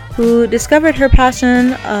mine who discovered her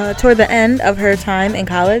passion toward the end of her time in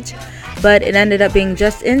college, but it ended up being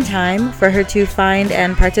just in time for her to find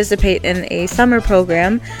and participate in a summer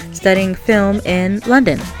program studying film in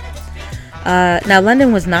London. Now,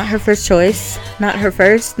 London was not her first choice, not her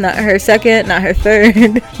first, not her second, not her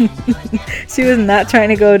third. She was not trying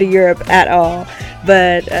to go to Europe at all,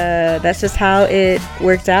 but that's just how it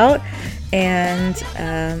worked out. And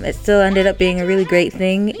it still ended up being a really great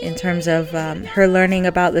thing in terms of her learning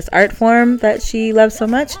about this art form that she loves so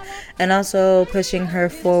much, and also pushing her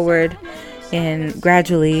forward in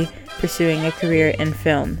gradually pursuing a career in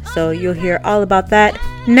film. So you'll hear all about that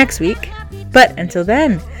next week. But until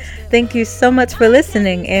then, thank you so much for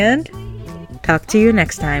listening, and talk to you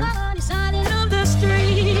next time.